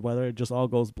thing, or whether it just all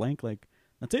goes blank, like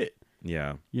that's it.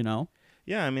 Yeah. You know?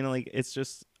 Yeah. I mean, like it's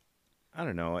just, I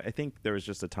don't know. I think there was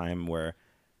just a time where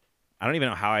I don't even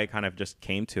know how I kind of just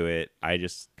came to it. I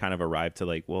just kind of arrived to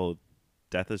like, well,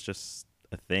 death is just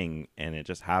a thing and it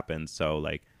just happens. So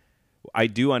like I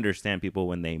do understand people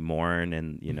when they mourn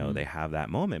and you know they have that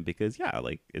moment, because yeah,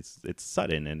 like it's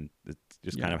sudden and it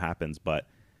just kind of happens. But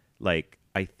like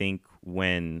I think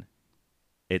when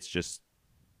it's just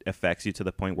affects you to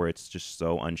the point where it's just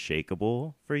so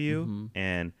unshakable for you,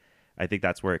 and I think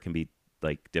that's where it can be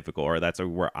like difficult, or that's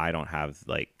where I don't have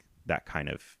like that kind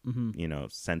of you know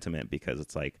sentiment, because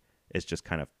it's like it's just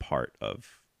kind of part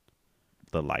of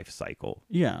the life cycle.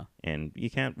 Yeah. And you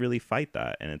can't really fight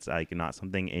that, and it's like not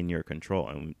something in your control,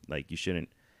 and like you shouldn't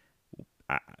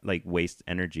like waste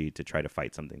energy to try to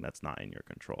fight something that's not in your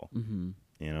control. You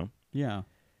know? Yeah.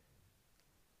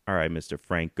 All right, Mr.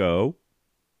 Franco,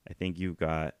 I think you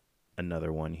got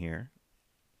another one here.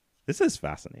 This is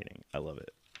fascinating. I love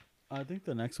it. I think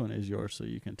the next one is yours, so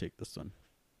you can take this one.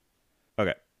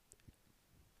 Okay.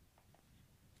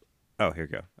 Oh, here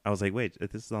we go. I was like, wait,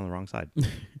 this is on the wrong side.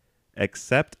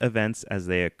 Accept events as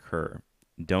they occur.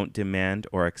 Don't demand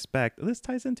or expect. This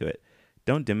ties into it.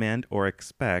 Don't demand or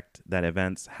expect that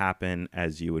events happen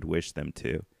as you would wish them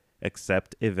to.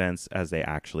 Accept events as they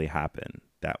actually happen.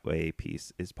 That way,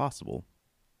 peace is possible.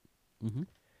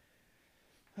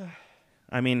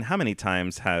 I mean, how many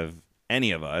times have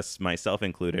any of us, myself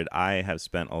included, I have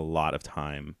spent a lot of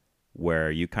time where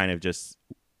you kind of just,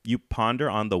 you ponder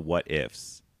on the what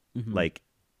ifs, like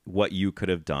what you could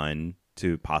have done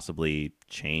to possibly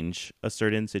change a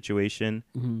certain situation,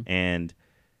 and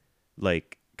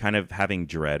like kind of having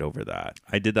dread over that.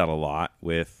 I did that a lot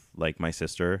with like my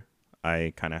sister.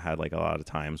 I kind of had like a lot of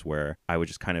times where I would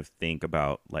just kind of think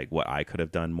about like what I could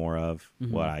have done more of,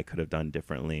 what I could have done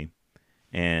differently.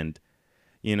 And,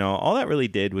 you know, all that really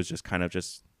did was just kind of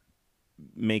just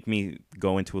make me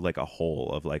go into like a hole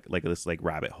of like this like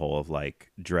rabbit hole of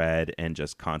like dread, and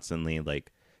just constantly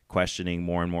like questioning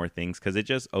more and more things, because it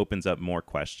just opens up more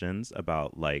questions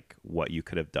about like what you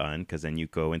could have done, because then you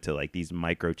go into like these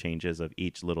micro changes of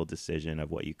each little decision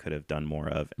of what you could have done more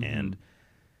of, and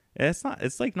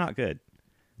it's like not good.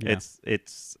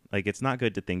 It's like it's not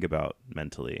good to think about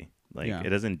mentally. Like it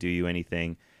doesn't do you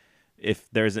anything. If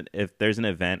there's an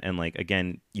event and like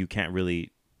again you can't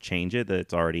really change it, that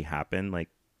it's already happened, like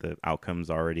the outcome's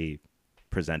already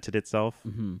presented itself,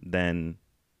 then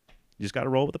you just got to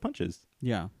roll with the punches.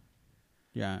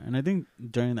 Yeah, and I think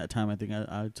during that time, I think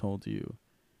I told you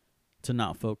to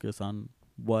not focus on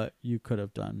what you could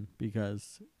have done,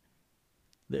 because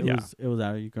it was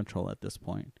out of your control at this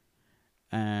point.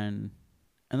 And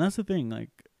that's the thing. Like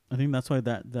I think that's why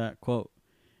that quote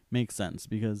makes sense,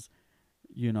 because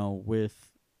you know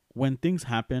when things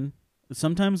happen,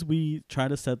 sometimes we try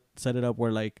to set it up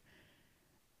where like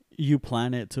you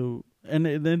plan it to, and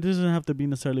it doesn't have to be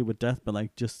necessarily with death, but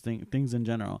like just things in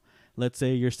general. Let's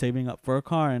say you're saving up for a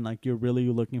car and like you're really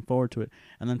looking forward to it,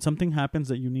 and then something happens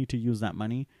that you need to use that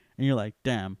money, and you're like,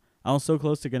 damn, I was so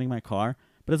close to getting my car.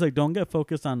 But it's like, don't get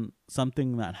focused on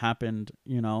something that happened,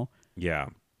 you know. Yeah.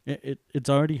 It's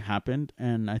already happened,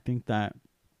 and I think that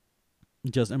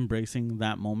just embracing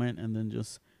that moment and then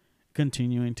just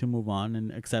continuing to move on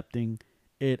and accepting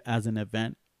it as an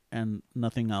event and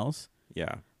nothing else.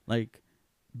 Yeah. Like,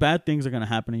 bad things are gonna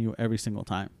happen to you every single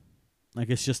time. Like,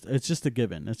 it's just a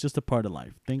given. It's just a part of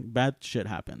life. Bad shit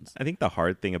happens. I think the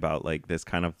hard thing about like this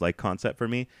kind of like concept for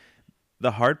me,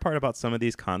 the hard part about some of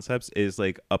these concepts is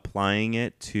like applying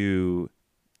it to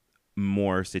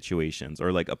more situations,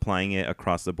 or like applying it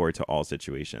across the board to all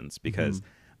situations, because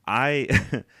I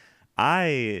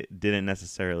didn't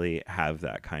necessarily have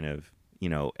that kind of, you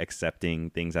know,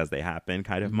 accepting things as they happen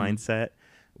kind of mindset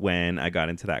when I got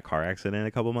into that car accident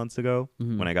a couple months ago,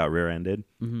 when I got rear-ended.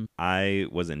 I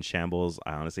was in shambles.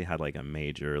 I honestly had like a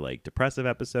major like depressive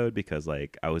episode, because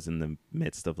like I was in the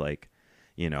midst of like,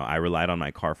 you know, I relied on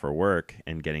my car for work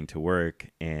and getting to work,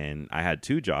 and I had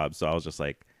 2 jobs. So I was just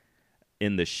like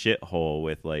in the shithole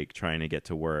with like trying to get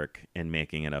to work and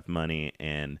making enough money.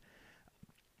 And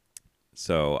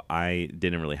so I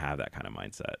didn't really have that kind of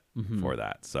mindset for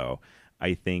that. So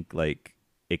I think like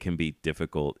it can be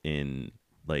difficult in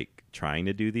like trying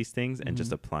to do these things and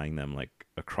just applying them like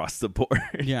across the board.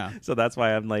 Yeah. So that's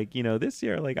why I'm like, you know, this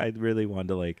year, like I really wanted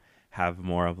to like have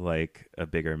more of like a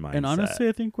bigger mindset. And honestly,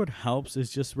 I think what helps is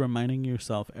just reminding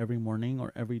yourself every morning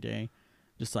or every day,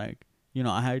 just like, you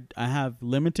know, I have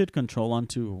limited control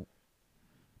onto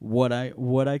what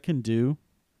I can do,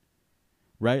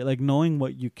 right? Like knowing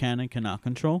what you can and cannot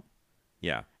control.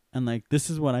 Yeah. And like, this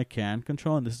is what I can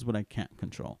control and this is what I can't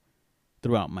control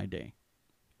throughout my day.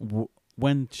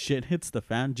 When shit hits the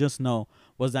fan, just know,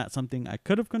 was that something I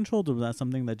could have controlled, or was that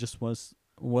something that just was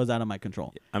out of my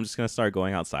control? I'm just going to start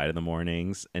going outside in the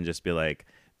mornings and just be like,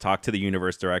 talk to the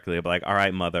universe directly. I'll be like, all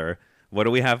right, mother, what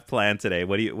do we have planned today?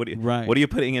 What are you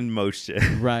putting in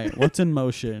motion? Right. What's in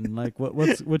motion? Like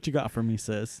what you got for me,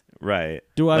 sis? Right.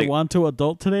 Do I want to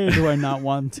adult today, or do I not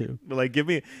want to? Like, give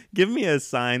me a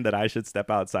sign that I should step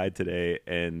outside today.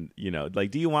 And, you know,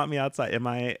 like, do you want me outside? Am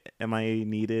I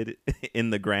needed in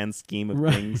the grand scheme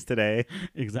of things today?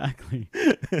 Exactly.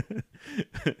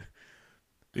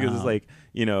 Because it's like,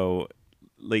 you know,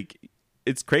 like,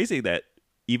 it's crazy that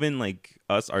even like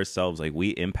us ourselves, like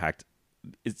we impact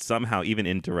it somehow, even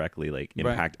indirectly, like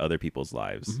impact other people's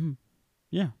lives.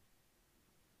 Yeah.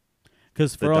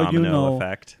 Because for all you know,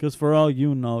 effect.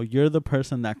 You're the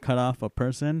person that cut off a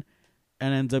person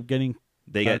and ends up getting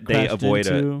they avoid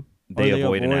an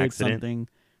accident. Something.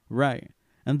 Right.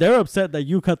 And they're upset that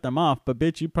you cut them off, but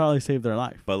bitch, you probably saved their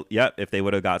life. But yeah, if they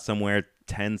would have got somewhere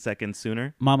 10 seconds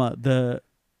sooner. Mama, the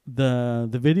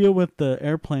video with the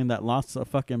airplane that lost a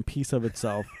fucking piece of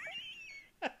itself.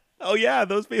 Oh yeah,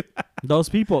 those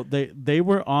people. They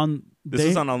were on. This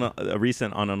was on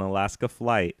an Alaska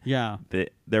flight. Yeah.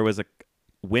 There was a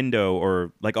window,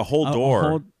 or like a whole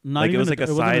door. Like it was like a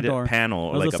side panel,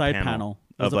 or like a side panel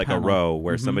of like a row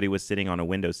where somebody was sitting on a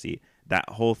window seat. That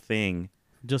whole thing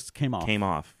just came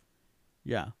off.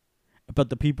 Yeah.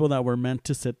 But the people that were meant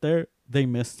to sit there, they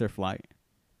missed their flight.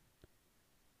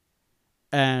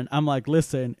 And I'm like,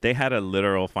 listen. They had a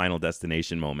literal Final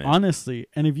Destination moment. Honestly.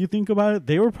 And if you think about it,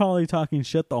 they were probably talking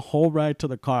shit the whole ride to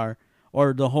the car,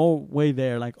 or the whole way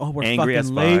there. Like, oh, we're angry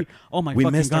fucking late. Oh my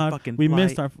fucking God. Our fucking we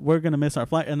flight. missed we're going to miss our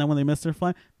flight. And then when they missed their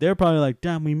flight, they're probably like,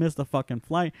 damn, we missed the fucking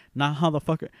flight. Not how the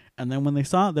fuck. And then when they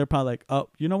saw it, they're probably like, oh,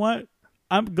 you know what?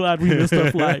 I'm glad we missed our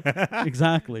flight.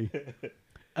 Exactly.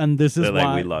 And this is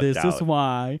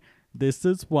why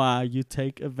you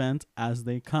take events as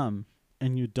they come.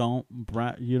 And you don't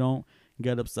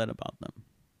get upset about them.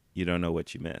 You don't know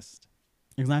what you missed.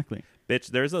 Exactly. Bitch,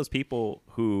 there's those people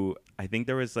who, I think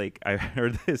there was like, I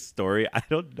heard this story. I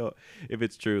don't know if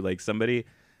it's true. Like somebody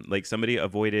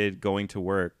avoided going to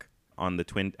work at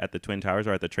the Twin Towers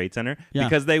or at the Trade Center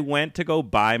because they went to go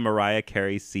buy Mariah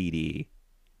Carey's CD.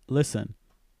 Listen.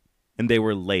 And they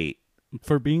were late.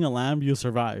 For being a lamb, you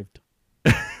survived.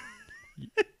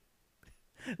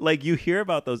 Like, you hear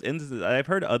about those instances. I've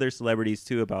heard other celebrities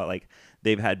too about like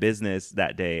they've had business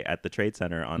that day at the Trade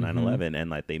Center on 9/11 and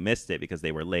like they missed it because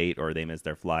they were late or they missed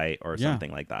their flight or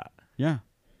something like that. Yeah.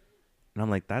 And I'm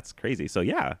like, that's crazy. So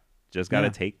yeah, just got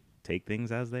to take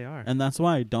things as they are. And that's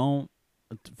why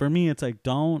for me, it's like,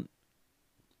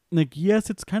 yes,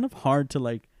 it's kind of hard to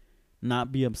like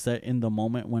not be upset in the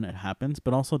moment when it happens,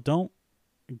 but also don't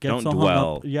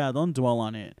dwell. Don't dwell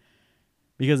on it.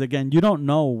 Because again, you don't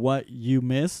know what you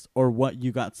missed or what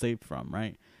you got saved from,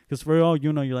 right? Because for all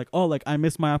you know, you're like, oh, like I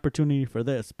missed my opportunity for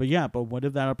this. But yeah, but what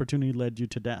if that opportunity led you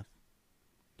to death?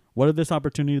 What if this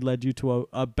opportunity led you to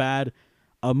a bad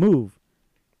move?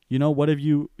 You know, what if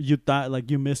you thought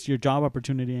like you missed your job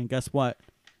opportunity, and guess what?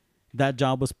 That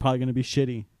job was probably going to be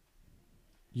shitty.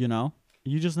 You know?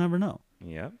 You just never know.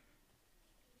 Yep.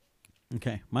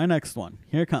 Okay, my next one.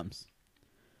 Here it comes.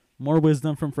 More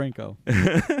wisdom from Franco.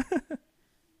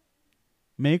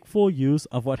 Make full use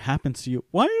of what happens to you.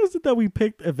 Why is it that we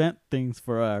picked event things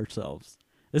for ourselves?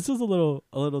 This is a little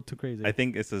too crazy. I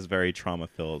think this is very trauma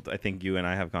filled. I think you and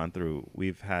I have gone through.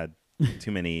 We've had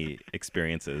too many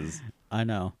experiences. I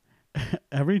know.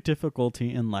 Every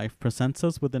difficulty in life presents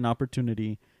us with an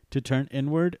opportunity to turn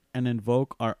inward and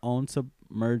invoke our own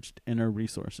submerged inner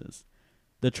resources.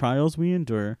 The trials we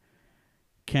endure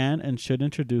can and should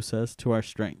introduce us to our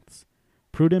strengths.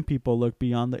 Prudent people look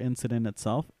beyond the incident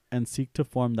itself and seek to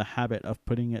form the habit of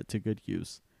putting it to good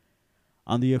use.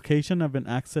 On the occasion of an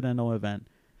accidental event,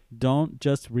 don't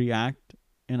just react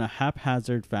in a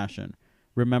haphazard fashion.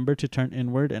 Remember to turn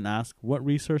inward and ask what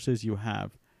resources you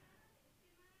have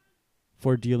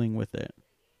for dealing with it.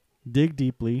 Dig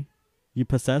deeply. You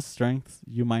possess strengths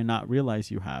you might not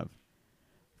realize you have.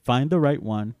 Find the right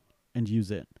one and use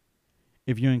it.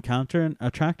 If you encounter an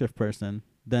attractive person,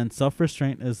 then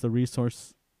self-restraint is the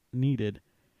resource needed.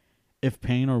 If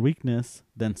pain or weakness,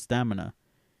 then stamina.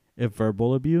 If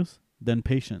verbal abuse, then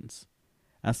patience.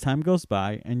 As time goes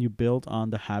by and you build on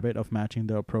the habit of matching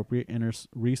the appropriate inner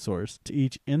resource to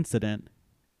each incident,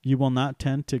 you will not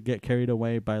tend to get carried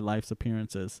away by life's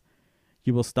appearances.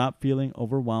 You will stop feeling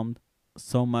overwhelmed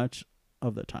so much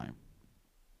of the time.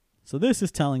 So this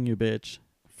is telling you, bitch,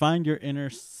 find your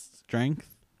inner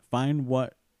strength. Find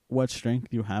what strength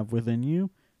you have within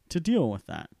you to deal with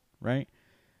that, right?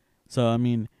 So, I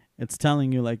mean, it's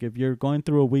telling you, like, if you're going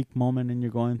through a weak moment and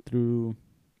you're going through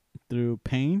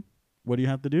pain, what do you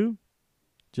have to do?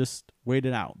 Just wait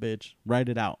it out, bitch. Write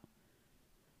it out.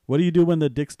 What do you do when the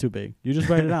dick's too big? You just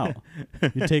write it out.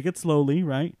 You take it slowly,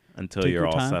 right? Until you're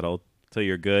all settled. Until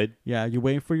you're good. Yeah, you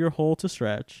wait for your hole to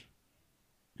stretch.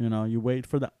 You know, you wait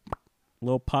for that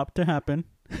little pop to happen.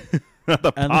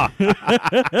 The pop.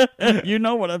 You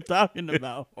know what I'm talking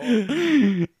about.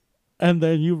 And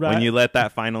then you write. When you let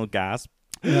that final gasp.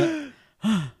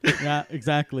 Yeah,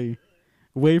 exactly.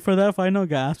 Wait for that final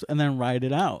gasp and then write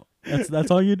it out.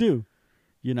 That's all you do.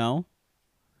 You know?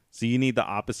 So you need the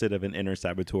opposite of an inner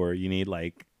saboteur. You need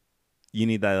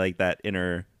that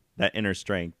inner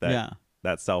strength,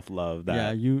 that self-love,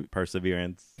 that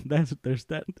perseverance. There's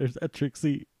that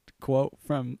Trixie quote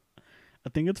from, I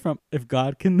think it's from, if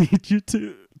God can lead you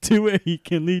to it, he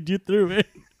can lead you through it.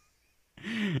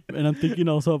 And I'm thinking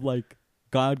also of like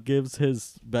God gives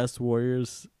his best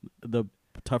warriors the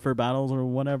tougher battles or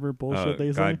whatever bullshit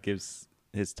they say. God gives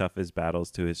his toughest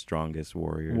battles to his strongest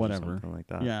warriors. Whatever. Or something like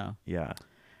that. Yeah. Yeah.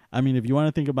 I mean, if you want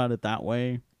to think about it that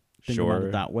way, think about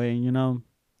it that way, you know.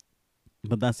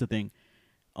 But that's the thing.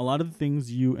 A lot of the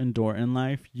things you endure in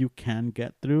life, you can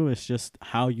get through. It's just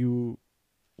how you,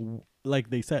 like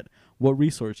they said, what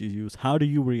resource you use. How do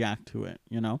you react to it,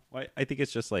 you know? Well, I think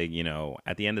it's just like, you know,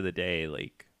 at the end of the day,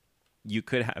 like, you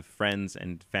could have friends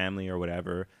and family or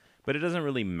whatever, but it doesn't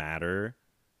really matter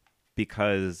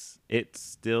because it's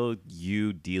still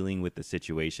you dealing with the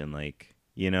situation. Like,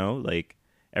 you know, like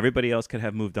everybody else could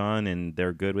have moved on and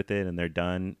they're good with it and they're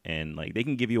done. And like, they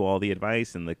can give you all the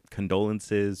advice and the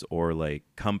condolences or like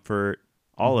comfort,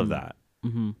 all of that.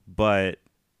 Mm-hmm. But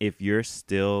if you're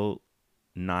still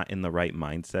not in the right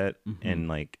mindset and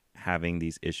like having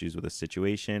these issues with a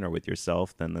situation or with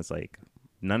yourself, then it's like,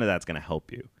 none of that's going to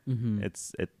help you.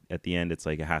 It's at the end, it's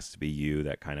like, it has to be you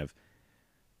that kind of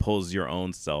pulls your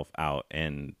own self out.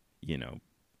 And, you know,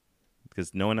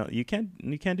 because no one else, you can't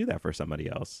do that for somebody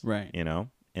else. Right. You know?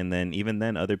 And then even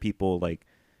then other people, like,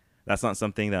 that's not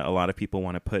something that a lot of people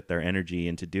want to put their energy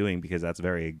into doing because it's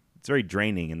very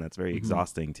draining and that's very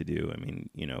exhausting to do. I mean,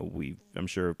 you know, I'm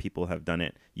sure people have done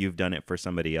it. You've done it for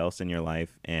somebody else in your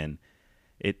life, and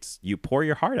you pour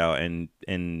your heart out and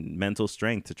mental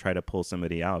strength to try to pull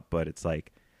somebody out, but it's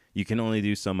like you can only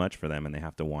do so much for them and they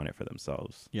have to want it for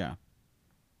themselves. Yeah.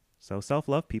 So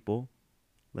self-love, people.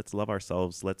 Let's love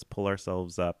ourselves. Let's pull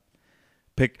ourselves up.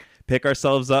 Pick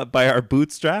ourselves up by our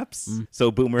bootstraps. So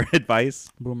boomer advice.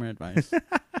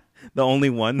 The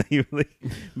only one that you really,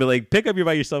 but like pick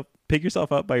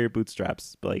yourself up by your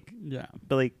bootstraps. But like, yeah.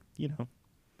 But like, you know,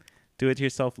 do it to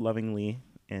yourself lovingly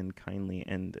and kindly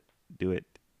and do it.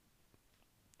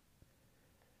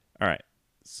 All right.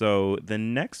 So the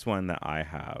next one that I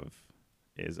have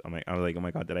is, I was like, oh my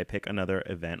God, did I pick another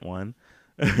event one?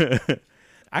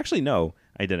 Actually, no,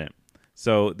 I didn't.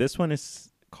 So this one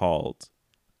is called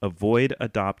Avoid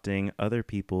Adopting Other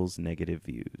People's Negative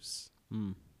Views.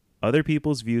 Mm. Other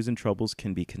people's views and troubles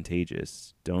can be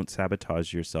contagious. Don't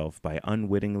sabotage yourself by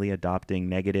unwittingly adopting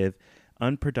negative,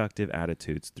 unproductive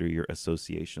attitudes through your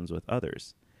associations with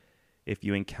others. If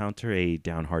you encounter a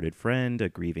downhearted friend, a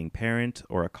grieving parent,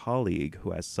 or a colleague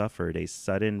who has suffered a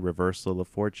sudden reversal of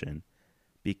fortune,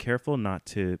 be careful not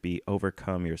to be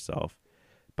overcome yourself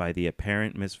by the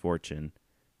apparent misfortune.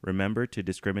 Remember to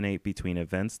discriminate between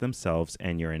events themselves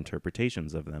and your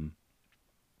interpretations of them.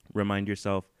 Remind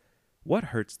yourself, what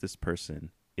hurts this person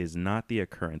is not the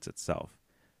occurrence itself,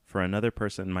 for another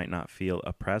person might not feel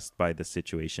oppressed by the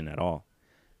situation at all.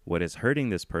 What is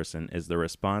hurting this person is the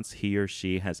response he or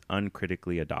she has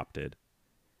uncritically adopted.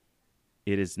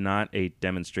 It is not a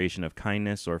demonstration of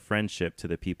kindness or friendship to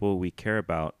the people we care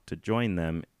about to join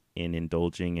them in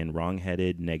indulging in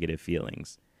wrong-headed negative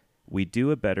feelings. We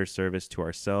do a better service to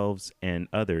ourselves and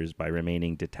others by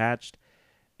remaining detached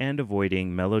and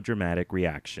avoiding melodramatic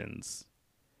reactions.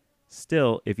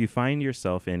 Still, if you find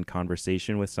yourself in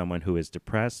conversation with someone who is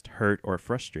depressed, hurt, or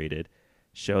frustrated,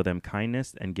 show them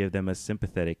kindness and give them a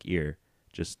sympathetic ear.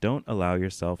 Just don't allow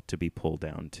yourself to be pulled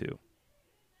down too.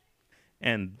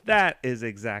 And that is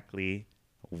exactly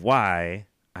why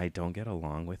I don't get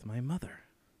along with my mother.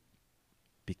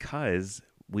 Because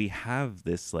we have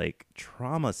this like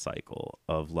trauma cycle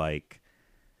of like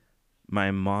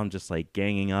my mom just like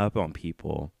ganging up on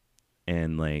people.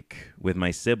 And like with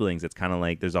my siblings, it's kind of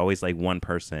like there's always like one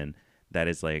person that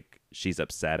is like she's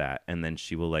upset at. And then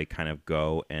she will like kind of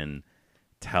go and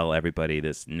tell everybody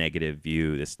this negative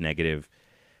view, this negative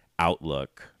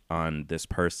outlook on this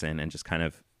person and just kind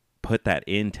of put that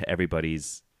into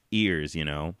everybody's ears, you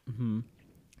know? Mm-hmm.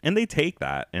 And they take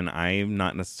that. And I'm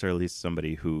not necessarily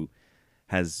somebody who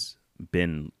has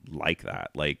been like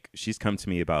that. Like she's come to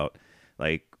me about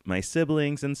like my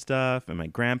siblings and stuff and my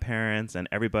grandparents and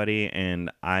everybody.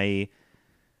 And I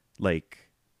like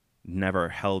never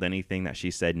held anything that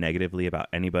she said negatively about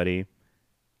anybody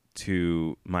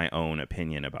to my own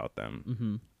opinion about them.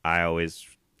 Mm-hmm. I always,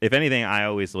 if anything, I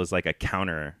always was like a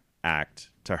counteract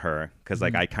to her. Cause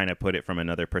like I kind of put it from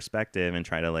another perspective and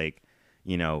try to like,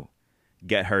 you know,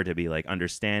 get her to be like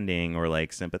understanding or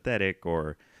like sympathetic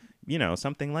or, you know,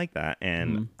 something like that.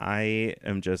 And I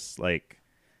am just like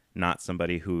not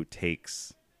somebody who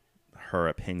takes her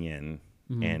opinion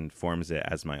and forms it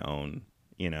as my own,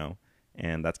 you know,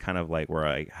 and that's kind of like where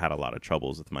I had a lot of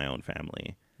troubles with my own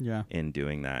family in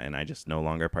doing that. And I just no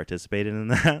longer participated in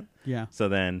that. Yeah. So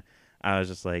then I was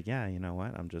just like, yeah, you know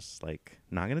what? I'm just like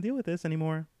not going to deal with this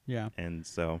anymore. Yeah. And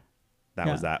so that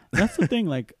was that. That's the thing.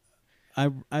 Like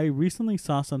I recently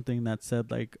saw something that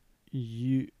said like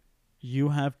you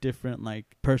have different like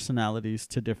personalities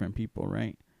to different people,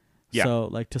 right? Yeah. So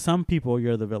like to some people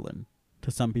you're the villain,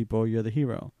 to some people you're the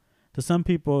hero, to some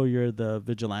people you're the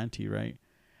vigilante, right?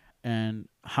 And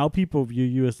how people view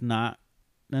you is not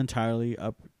entirely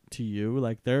up to you.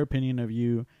 Like their opinion of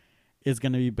you is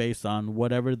going to be based on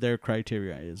whatever their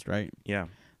criteria is, right? Yeah.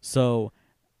 So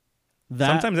that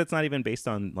sometimes it's not even based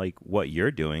on like what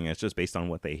you're doing. It's just based on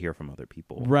what they hear from other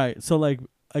people. Right. So like,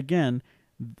 again,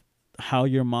 how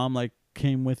your mom like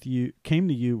came to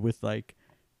you with like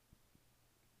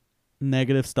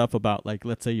negative stuff about like,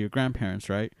 let's say your grandparents,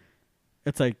 right?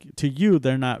 It's like to you,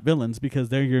 they're not villains because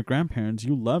they're your grandparents.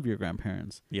 You love your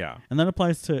grandparents. Yeah. And that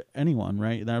applies to anyone,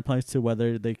 right? That applies to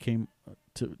whether they came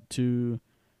to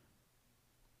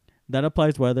that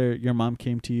applies whether your mom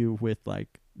came to you with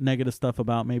like negative stuff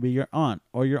about maybe your aunt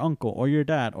or your uncle or your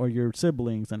dad or your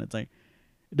siblings. And it's like,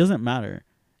 it doesn't matter,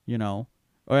 you know,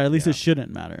 or at least it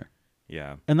shouldn't matter.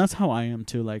 Yeah. And that's how I am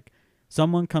too. Like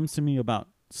someone comes to me about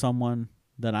someone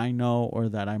that I know or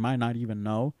that I might not even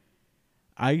know.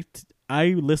 I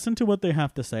listen to what they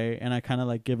have to say and I kind of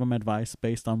like give them advice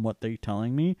based on what they're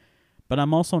telling me, but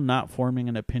I'm also not forming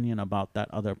an opinion about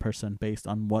that other person based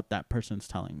on what that person's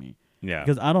telling me. Yeah.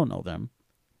 Because I don't know them.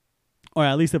 Or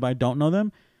at least if I don't know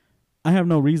them, I have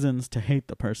no reasons to hate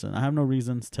the person. I have no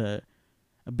reasons to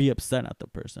be upset at the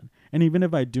person. And even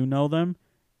if I do know them,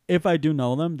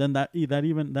 then that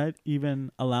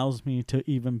even allows me to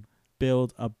even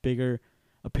build a bigger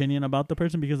opinion about the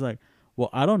person because like, well,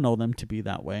 I don't know them to be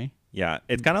that way. Yeah,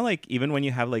 it's kind of like even when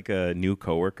you have like a new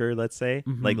coworker, let's say,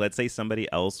 like let's say somebody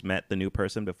else met the new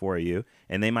person before you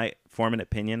and they might form an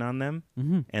opinion on them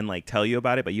and like tell you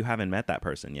about it, but you haven't met that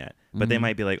person yet. But they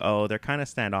might be like, oh, they're kind of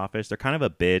standoffish. They're kind of a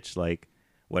bitch, like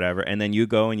whatever. And then you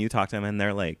go and you talk to them and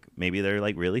they're like, maybe they're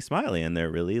like really smiley and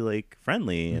they're really like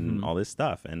friendly and all this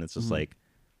stuff. And it's just like,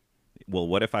 well,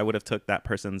 what if I would have took that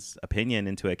person's opinion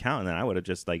into account, and then I would have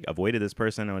just like avoided this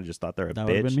person and would have just thought they're a That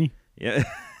would have bitch. been me. Yeah.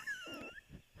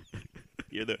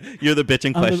 You're the bitch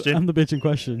in question. I'm the bitch in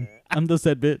question. I'm the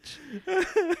said bitch.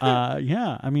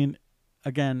 Yeah. I mean,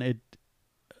 again,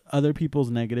 other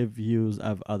people's negative views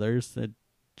of others, it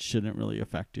shouldn't really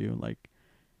affect you. Like,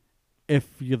 if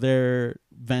they're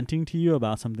venting to you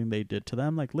about something they did to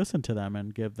them, like, listen to them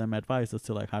and give them advice as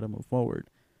to like how to move forward.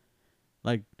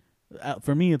 Like,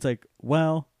 for me, it's like,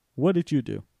 well, what did you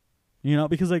do? You know,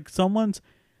 because like someone's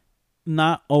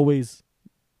not always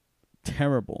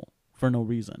terrible for no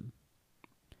reason.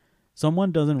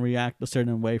 Someone doesn't react a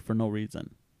certain way for no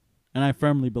reason. And I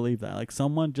firmly believe that. Like,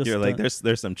 someone just... You're like, there's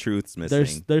some truths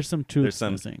missing. There's some truths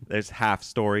missing. There's half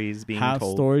stories being told. Half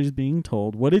stories being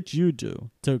told. What did you do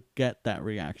to get that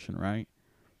reaction, right?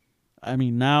 I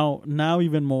mean, now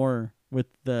even more with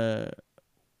the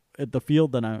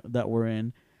field that we're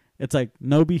in, it's like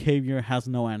no behavior has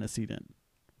no antecedent,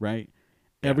 right?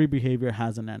 Yeah. Every behavior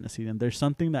has an antecedent. There's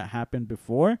something that happened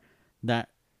before that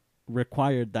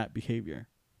required that behavior.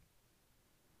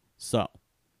 So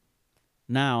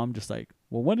now I'm just like,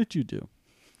 well, what did you do?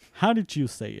 How did you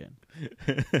say it?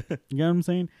 You know what I'm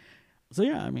saying? So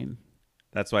yeah, I mean,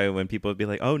 that's why when people would be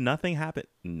like, "Oh, nothing happened."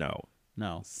 No,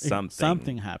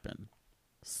 something happened.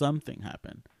 Something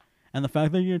happened. And the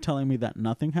fact that you're telling me that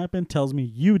nothing happened tells me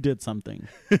you did something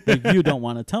that you don't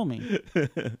want to tell me.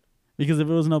 Because if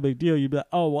it was no big deal, you'd be like,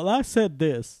 "Oh, well, I said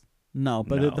this." No,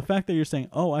 but the fact that you're saying,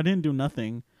 "Oh, I didn't do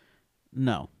nothing,"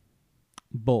 no,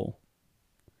 bull.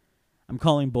 I'm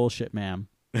calling bullshit, ma'am.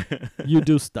 You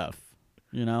do stuff,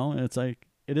 you know? It's like,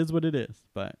 it is what it is.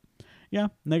 But yeah,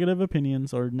 negative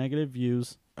opinions or negative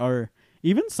views, or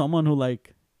even someone who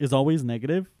like is always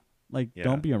negative, like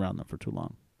don't be around them for too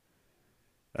long.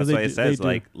 That's why it says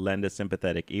like lend a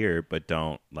sympathetic ear, but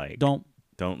don't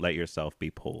let yourself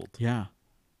be pulled. Yeah.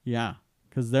 Yeah.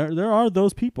 Because there are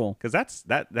those people. Because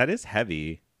that is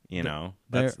heavy. You know,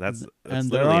 that's literally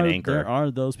an anchor. There are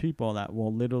those people that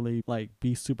will literally like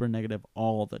be super negative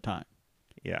all the time.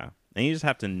 Yeah, and you just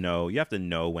have to know. You have to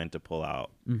know when to pull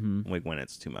out, like when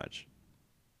it's too much.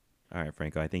 All right,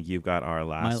 Franco, I think you've got our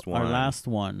last one. Our last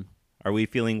one. Are we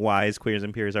feeling wise, queers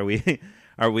and peers? Are we?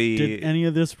 Did any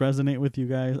of this resonate with you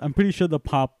guys? I'm pretty sure the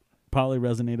pop probably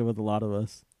resonated with a lot of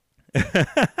us.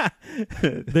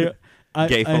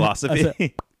 Gay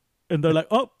philosophy. And they're like,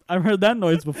 "Oh, I've heard that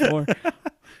noise before."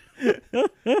 That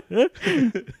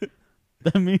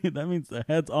means the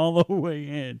head's all the way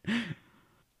in.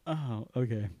 Oh,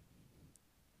 okay.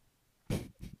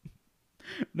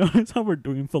 Notice how we're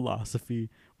doing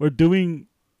philosophy. We're doing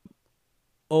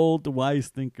old wise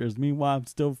thinkers. Meanwhile, I'm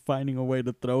still finding a way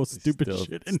to throw stupid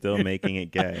shit in. Still making it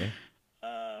gay.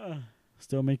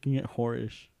 Still making it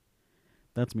whorish.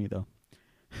 That's me though.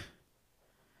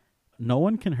 No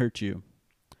one can hurt you.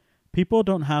 People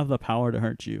don't have the power to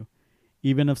hurt you.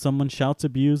 Even if someone shouts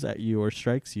abuse at you or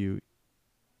strikes you,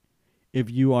 if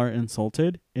you are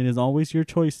insulted, it is always your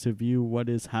choice to view what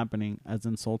is happening as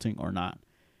insulting or not.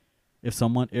 If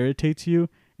someone irritates you,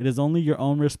 it is only your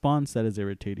own response that is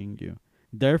irritating you.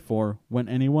 Therefore, when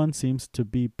anyone seems to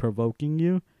be provoking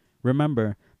you,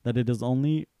 remember that it is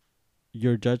only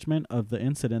your judgment of the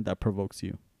incident that provokes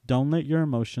you. Don't let your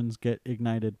emotions get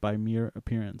ignited by mere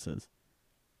appearances.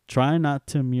 Try not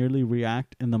to merely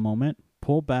react in the moment.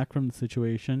 Pull back from the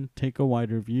situation, take a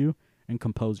wider view, and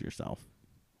compose yourself.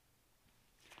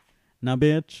 Now,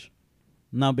 bitch.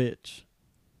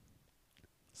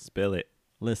 Spill it.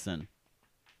 Listen.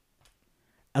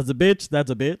 As a bitch,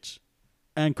 that's a bitch,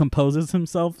 and composes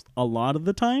himself a lot of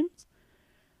the times,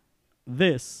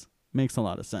 this makes a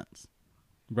lot of sense,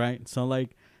 right? So,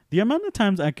 like, the amount of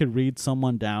times I could read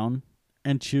someone down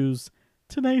and choose,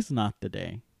 today's not the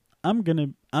day. I'm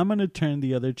gonna turn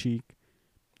the other cheek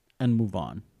and move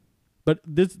on. But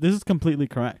this is completely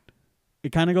correct.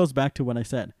 It kind of goes back to what I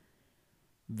said.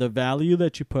 The value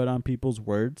that you put on people's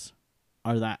words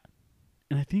are that.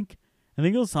 And I think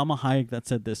it was Salma Hayek that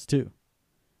said this too.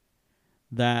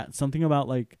 That something about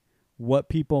like what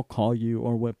people call you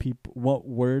or what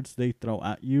words they throw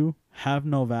at you have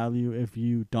no value if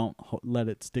you don't let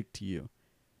it stick to you.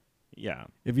 Yeah.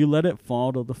 If you let it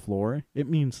fall to the floor, it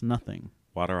means nothing.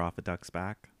 Water off a duck's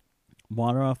back.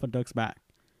 Water off a duck's back.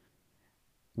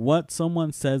 What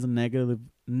someone says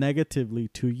negatively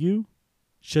to you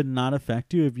should not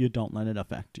affect you if you don't let it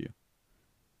affect you.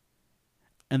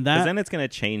 And that, 'cause then it's going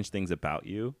to change things about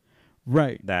you.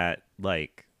 Right. That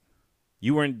like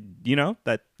you weren't,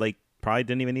 that like probably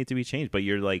didn't even need to be changed, but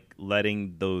you're like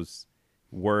letting those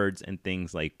words and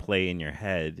things like play in your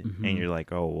head, and you're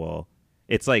like, oh, well,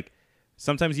 it's like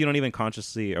sometimes you don't even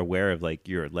consciously aware of like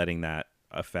you're letting that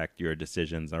affect your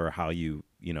decisions or how you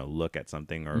look at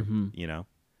something or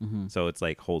so it's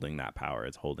like holding that power.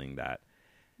 It's holding that.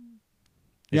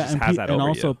 It just has that and over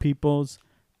also you. people's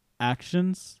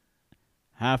actions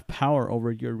have power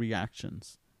over your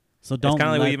reactions. So don't. It's kind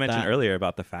of like what you let mentioned that- earlier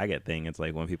about the faggot thing. It's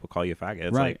like when people call you a faggot,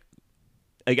 it's Right.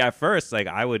 like at first, like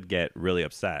I would get really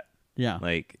upset. Yeah.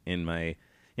 Like in my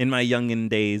youngin'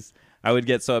 days, I would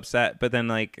get so upset. But then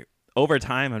like over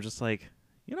time, I'm just like,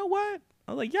 you know what?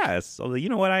 I'm like, yes. I'm like, you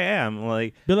know what I am. I'm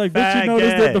like, Be like, bitch, you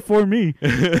noticed it faggot. before me.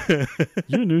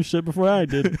 You knew shit before I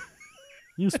did.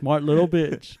 You smart little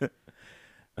bitch.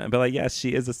 But like, yes,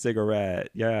 she is a cigarette.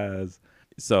 Yes.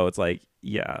 So it's like,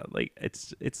 yeah, like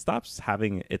it stops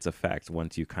having its effect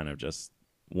once you kind of just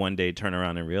one day turn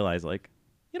around and realize like,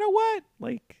 you know what?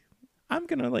 Like, I'm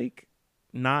gonna like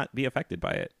not be affected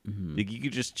by it. Like, you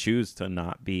could just choose to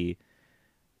not be,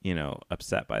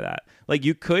 upset by that. Like,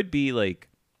 you could be like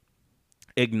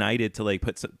ignited to like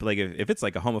like if it's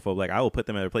like a homophobe, like I will put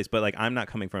them in a place, but like I'm not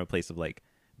coming from a place of like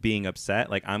being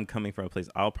upset. Like I'm coming from a place,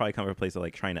 I'll probably come from a place of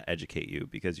like trying to educate you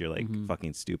because you're like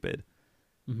fucking stupid.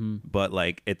 But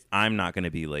like I'm not going to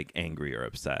be like angry or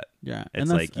upset. Yeah. It's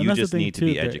like you just need to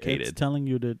be educated. It's telling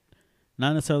you to,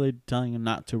 not necessarily telling you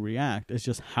not to react. It's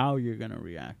just how you're going to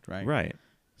react, right? Right.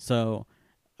 So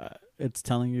it's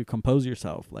telling you compose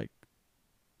yourself. Like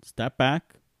step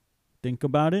back, think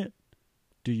about it.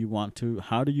 How do you want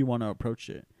to approach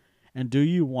it? And do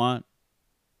you want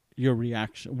your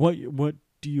reaction? What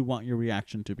do you want your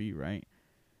reaction to be, right?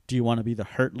 Do you want to be the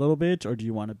hurt little bitch, or do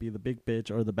you want to be the big bitch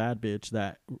or the bad bitch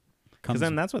that comes? Because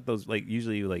then that's what those like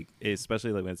usually like,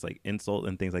 especially like when it's like insult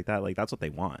and things like that. Like that's what they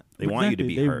want. They want you to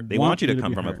be hurt. They want you to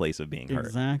come from a place of being hurt.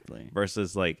 Exactly.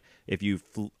 Versus like if you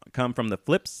come from the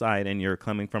flip side and you're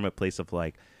coming from a place of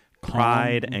like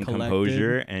pride and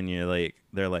composure, and you're like,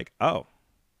 they're like, oh,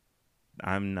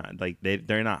 I'm not like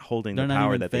they're not holding the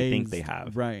power that they think they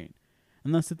have. Right.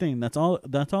 And that's the thing. That's all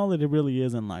it really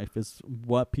is in life, is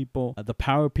what people, the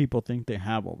power people think they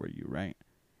have over you, right?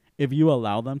 If you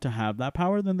allow them to have that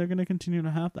power, then they're going to continue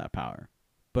to have that power.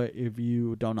 But if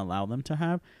you don't allow them to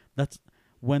have, that's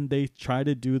when they try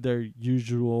to do their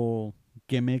usual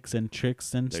gimmicks and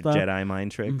tricks and Their stuff. Jedi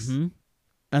mind tricks.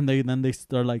 And they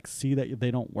start like see that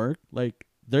they don't work. Like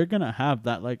they're going to have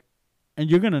that like, and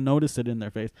you're going to notice it in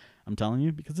their face. I'm telling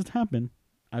you, because it's happened.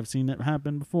 I've seen it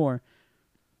happen before.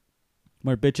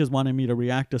 Where bitches wanted me to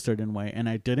react a certain way and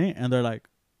I didn't, and they're like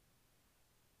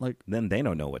then they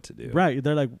don't know what to do. Right.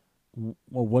 They're like,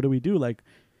 well, what do we do? Like,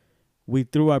 we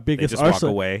threw our biggest just walk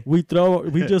away. We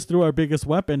just threw our biggest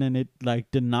weapon, and it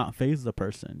like did not phase the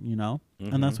person,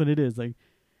 And that's what it is. Like,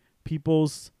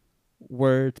 people's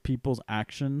words, people's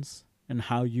actions, and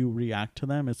how you react to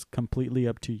them is completely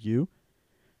up to you.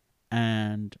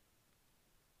 And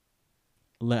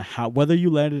whether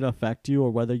you let it affect you or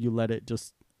whether you let it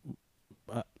just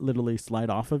literally slide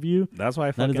off of you. That's why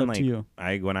I that is fucking up like to you.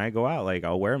 when I go out, like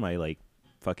I'll wear my like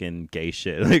fucking gay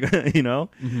shit, like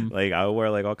like I'll wear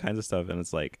like all kinds of stuff, and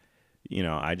it's like,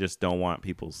 I just don't want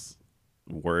people's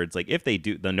words. Like if they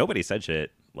do, then nobody said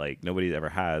shit. Like nobody ever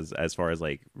has, as far as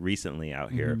like recently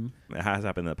out here. It has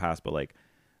happened in the past, but like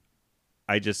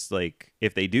I just like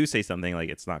if they do say something, like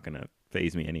it's not gonna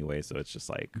phase me anyway. So it's just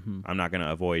like I'm not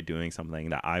gonna avoid doing something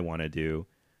that I want to do.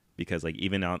 Because like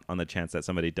even on the chance that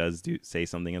somebody does say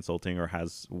something insulting or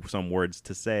has some words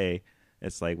to say,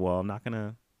 it's like, well, I'm not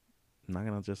gonna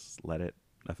just let it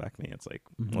affect me. It's like,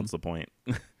 what's the point?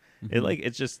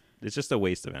 It's just a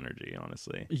waste of energy,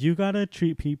 honestly. You gotta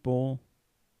treat people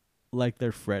like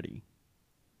they're Freddy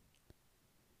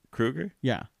Krueger.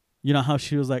 Yeah, you know how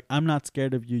she was like, "I'm not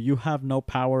scared of you. You have no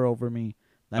power over me."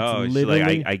 That's literally.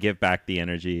 Like I give back the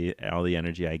energy, all the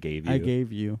energy I gave you. I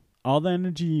gave you. All the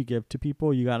energy you give to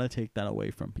people, you got to take that away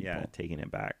from people. Yeah, taking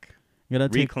it back. You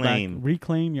got to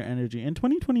reclaim your energy. In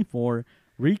 2024,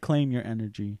 reclaim your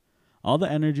energy. All the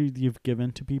energy you've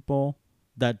given to people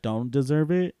that don't deserve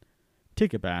it,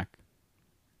 take it back.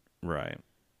 Right.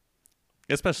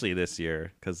 Especially this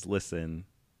year, because listen,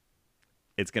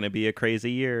 it's going to be a crazy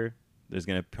year. There's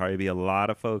going to probably be a lot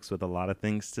of folks with a lot of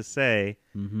things to say.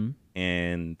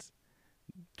 And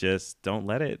just don't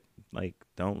let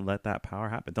that power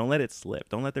happen. Don't let it slip.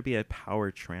 Don't let there be a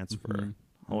power transfer.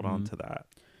 Hold on to that.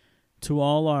 To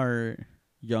all our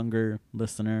younger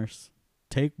listeners,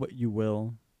 take what you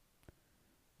will,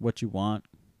 what you want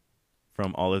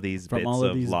from all of these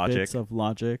bits of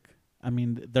logic. I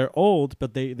mean, they're old,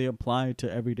 but they apply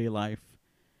to everyday life.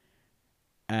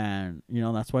 And,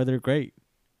 that's why they're great.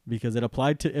 Because it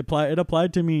applied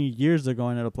to me years ago,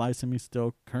 and it applies to me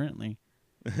still currently.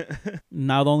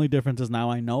 Now the only difference is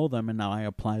now I know them and now I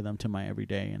apply them to my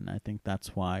everyday, and I think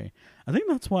that's why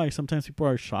sometimes people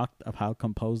are shocked of how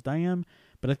composed I am,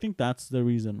 but I think that's the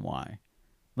reason why.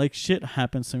 Like shit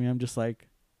happens to me, I'm just like,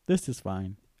 this is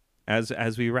fine.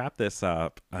 As we wrap this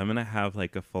up, I'm gonna have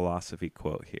like a philosophy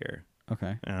quote here,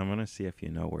 Okay. and I'm gonna see if you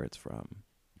know where it's from.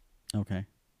 Okay.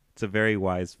 It's a very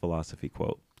wise philosophy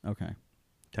quote. Okay.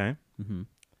 Okay. Mm-hmm.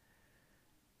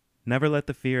 Never let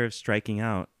the fear of striking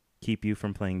out keep you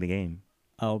from playing the game.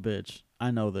 Oh, bitch.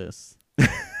 I know this.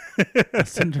 A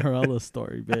Cinderella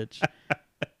story, bitch.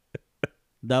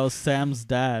 That was Sam's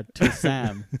dad to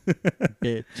Sam,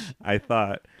 bitch. I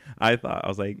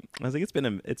was like,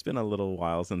 it's been a little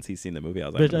while since he's seen the movie. I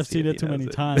was like, Bitch, I've seen it too many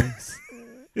times.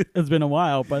 It's been a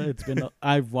while, but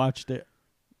I've watched it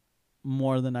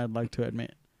more than I'd like to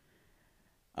admit.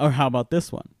 Or how about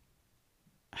this one?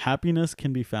 Happiness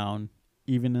can be found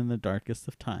even in the darkest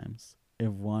of times if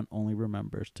one only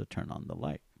remembers to turn on the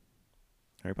light.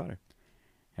 Harry Potter.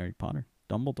 Harry Potter.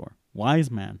 Dumbledore. Wise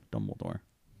man, Dumbledore.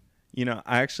 You know,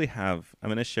 I'm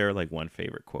going to share like one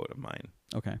favorite quote of mine.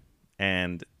 Okay.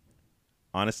 And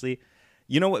honestly,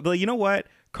 you know what?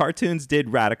 Cartoons did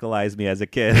radicalize me as a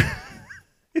kid.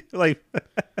 Like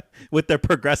with their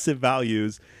progressive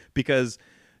values, because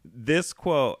this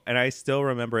quote, and I still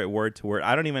remember it word to word.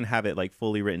 I don't even have it like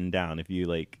fully written down. If you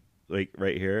like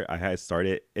right here, I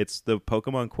started. It's the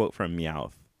Pokemon quote from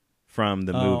Meowth from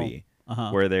the movie,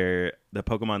 where they're the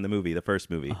Pokemon the movie, the first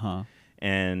movie,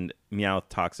 and Meowth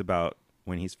talks about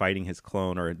when he's fighting his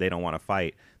clone, or they don't want to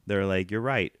fight. They're like, "You're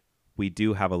right. We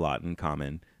do have a lot in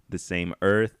common: the same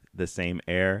earth, the same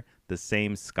air, the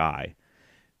same sky.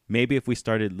 Maybe if we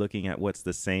started looking at what's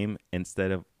the same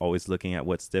instead of always looking at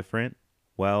what's different,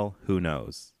 well, who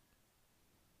knows?"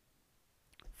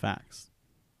 Facts.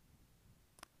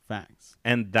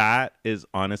 And that is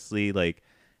honestly like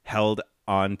held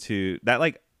onto that,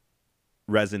 like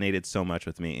resonated so much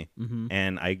with me. Mm-hmm.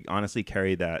 And I honestly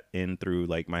carried that in through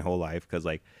like my whole life, because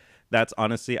like that's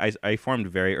honestly, I formed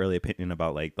very early opinion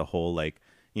about like the whole like,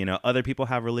 you know, other people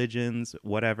have religions,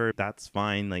 whatever, that's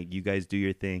fine, like you guys do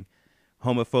your thing.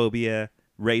 Homophobia,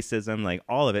 racism, like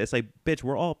all of it, it's like, bitch,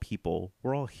 we're all people,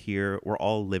 we're all here, we're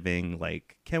all living.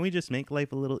 Like, can we just make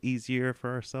life a little easier for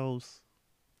ourselves?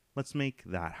 Let's make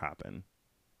that happen.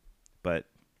 But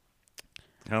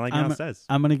kind of like Mel says,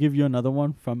 I'm gonna give you another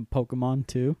one from Pokemon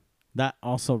 2 that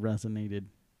also resonated.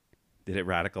 Did it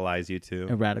radicalize you too?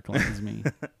 It radicalizes me.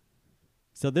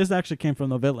 So this actually came from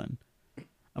the villain.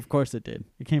 Of course it did.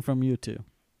 It came from Mewtwo.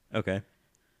 Okay.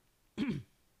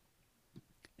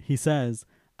 He says,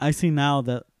 "I see now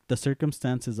that the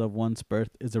circumstances of one's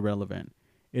birth is irrelevant.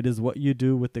 It is what you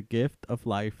do with the gift of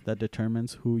life that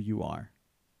determines who you are."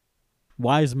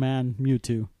 Wise man,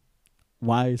 Mewtwo.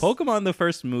 Wise. Pokemon, the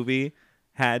first movie,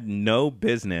 had no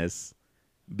business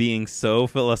being so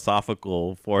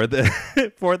philosophical for the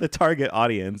for the target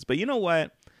audience. But you know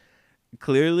what?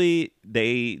 Clearly,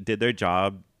 they did their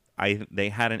job. They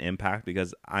had an impact,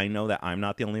 because I know that I'm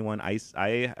not the only one.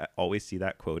 I always see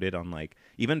that quoted on like,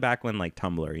 even back when like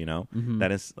Tumblr, you know,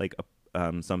 that is like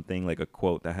something like a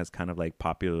quote that has kind of like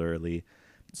popularly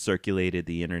circulated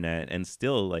the internet, and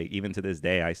still like even to this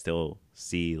day I still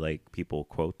see like people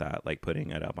quote that, like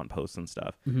putting it up on posts and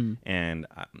stuff. And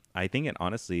I think it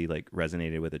honestly like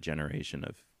resonated with a generation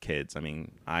of kids. I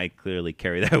mean, I clearly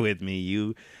carry that with me.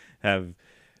 You have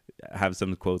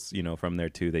some quotes, you know, from there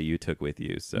too that you took with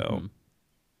you. So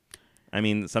I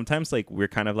mean, sometimes like we're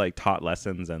kind of like taught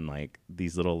lessons and like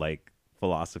these little like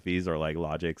philosophies or like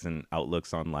logics and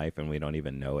outlooks on life, and we don't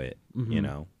even know it, you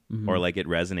know. Or like it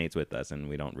resonates with us and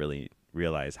we don't really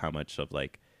realize how much of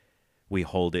like we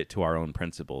hold it to our own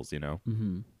principles, you know?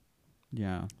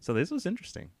 Yeah. So this was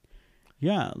interesting.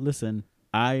 Yeah. Listen,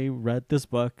 I read this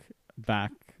book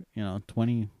back,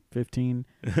 2015.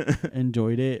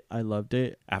 Enjoyed it. I loved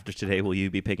it. After today, will you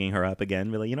be picking her up again?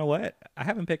 Be like, you know what? I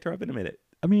haven't picked her up in a minute.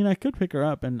 I mean, I could pick her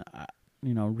up and,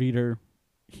 read her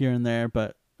here and there.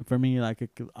 But for me, like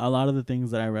a lot of the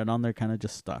things that I read on there kind of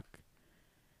just stuck.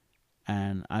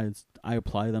 And I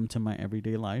apply them to my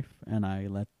everyday life, and I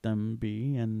let them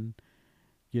be, and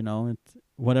it's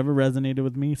whatever resonated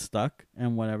with me stuck,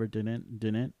 and whatever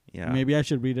didn't. Yeah. Maybe I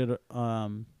should read it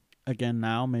again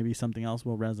now. Maybe something else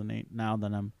will resonate now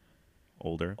that I'm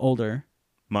older,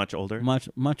 much older, much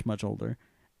older,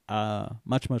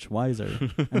 much wiser,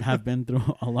 and have been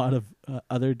through a lot of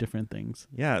other different things.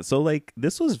 Yeah. So like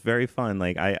this was very fun.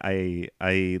 Like I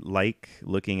like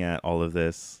looking at all of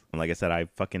this. And like I said, I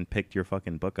fucking picked your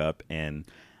fucking book up and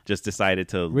just decided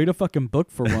to read a fucking book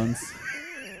for once.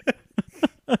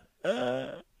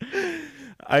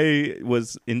 I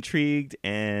was intrigued,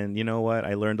 and you know what?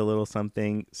 I learned a little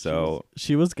something. So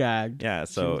she was gagged. yeah,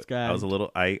 She so was gagged. I was a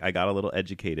little. I got a little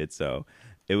educated. So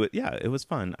it was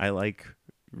fun. I like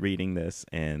reading this,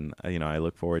 and I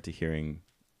look forward to hearing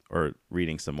or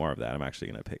reading some more of that. I'm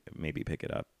actually gonna pick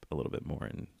it up a little bit more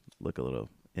and look a little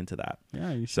into that.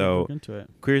 Yeah, you should So, look into it.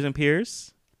 Queers and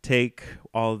Peers, take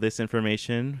all this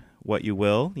information, what you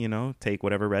will, take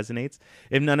whatever resonates.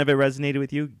 If none of it resonated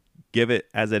with you, give it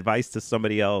as advice to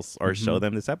somebody else or show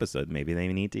them this episode. Maybe they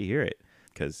need to hear it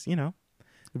because,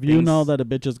 if you know that a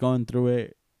bitch is going through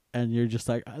it and you're just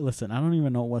like, listen, I don't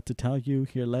even know what to tell you.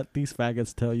 Here, let these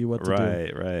faggots tell you what to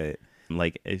do. Right.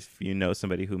 Like if you know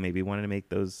somebody who maybe wanted to make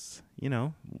those,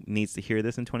 needs to hear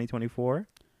this in 2024,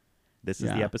 this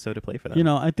is the episode to play for them.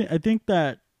 I think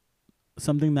that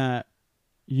something that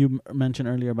you mentioned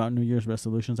earlier about New Year's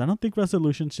resolutions, I don't think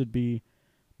resolutions should be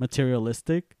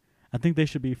materialistic. I think they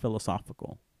should be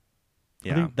philosophical.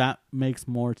 Yeah. I think that makes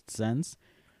more sense.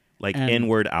 Like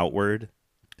inward, outward.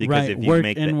 Because if you work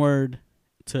make inward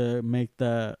to make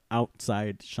the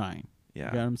outside shine. Yeah.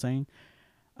 You know what I'm saying?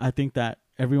 I think that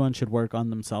everyone should work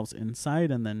on themselves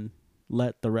inside and then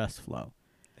let the rest flow.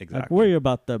 Exactly. Like worry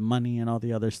about the money and all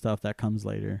the other stuff that comes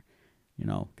later.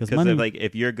 Because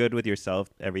if you're good with yourself,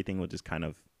 everything will just kind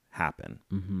of happen.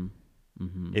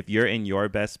 If you're in your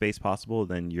best space possible,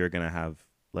 then you're gonna have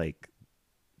like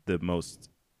the most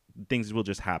things will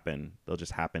just happen. They'll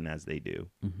just happen as they do,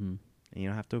 and you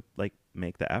don't have to like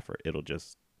make the effort. It'll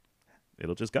just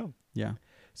go. Yeah.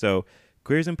 So,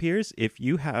 Queers and Peers, if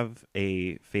you have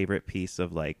a favorite piece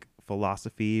of like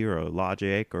philosophy or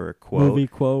logic or a quote, movie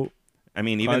quote. I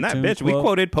mean, even that bitch, we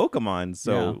quoted Pokemon.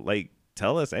 So like,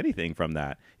 tell us anything from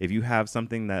that. If you have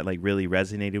something that like really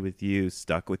resonated with you,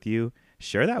 stuck with you,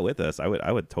 share that with us. I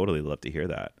would totally love to hear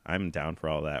that. I'm down for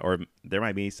all that. Or there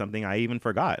might be something I even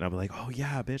forgot, and I'll be like, oh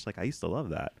yeah, bitch, like I used to love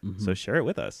that. So share it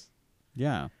with us.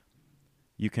 Yeah.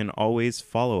 You can always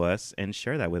follow us and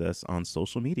share that with us on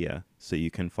social media. So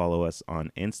you can follow us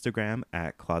on Instagram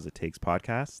at Closet Takes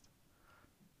Podcast.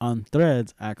 On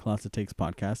Threads at Closet Takes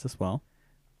Podcast as well.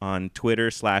 On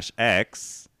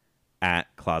Twitter/X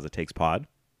at Closet Takes Pod.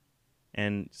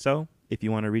 And so if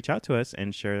you want to reach out to us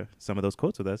and share some of those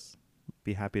quotes with us,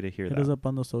 be happy to hear that. Hit us up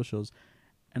on the socials.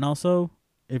 And also,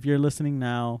 if you're listening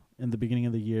now in the beginning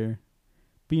of the year,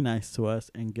 be nice to us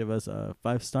and give us a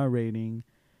 5-star rating.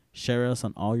 Share us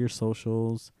on all your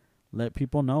socials. Let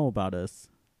people know about us.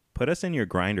 Put us in your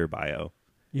Grindr bio.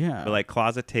 Yeah. But like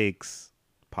Closet Takes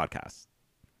Podcast.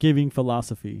 Giving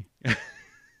philosophy.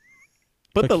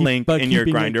 Put the link in your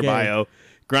Grindr bio.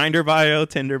 Grindr bio,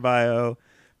 Tinder bio.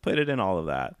 Put it in all of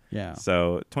that. Yeah.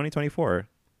 So 2024,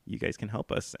 you guys can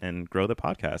help us and grow the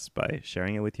podcast by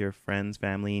sharing it with your friends,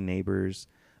 family, neighbors,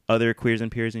 other queers and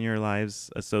peers in your lives,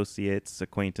 associates,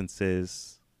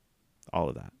 acquaintances, all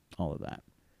of that. All of that.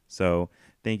 So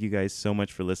thank you guys so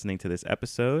much for listening to this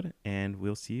episode, and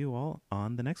we'll see you all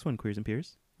on the next one, Queers and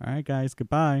Peers. All right, guys.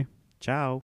 Goodbye.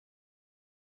 Ciao.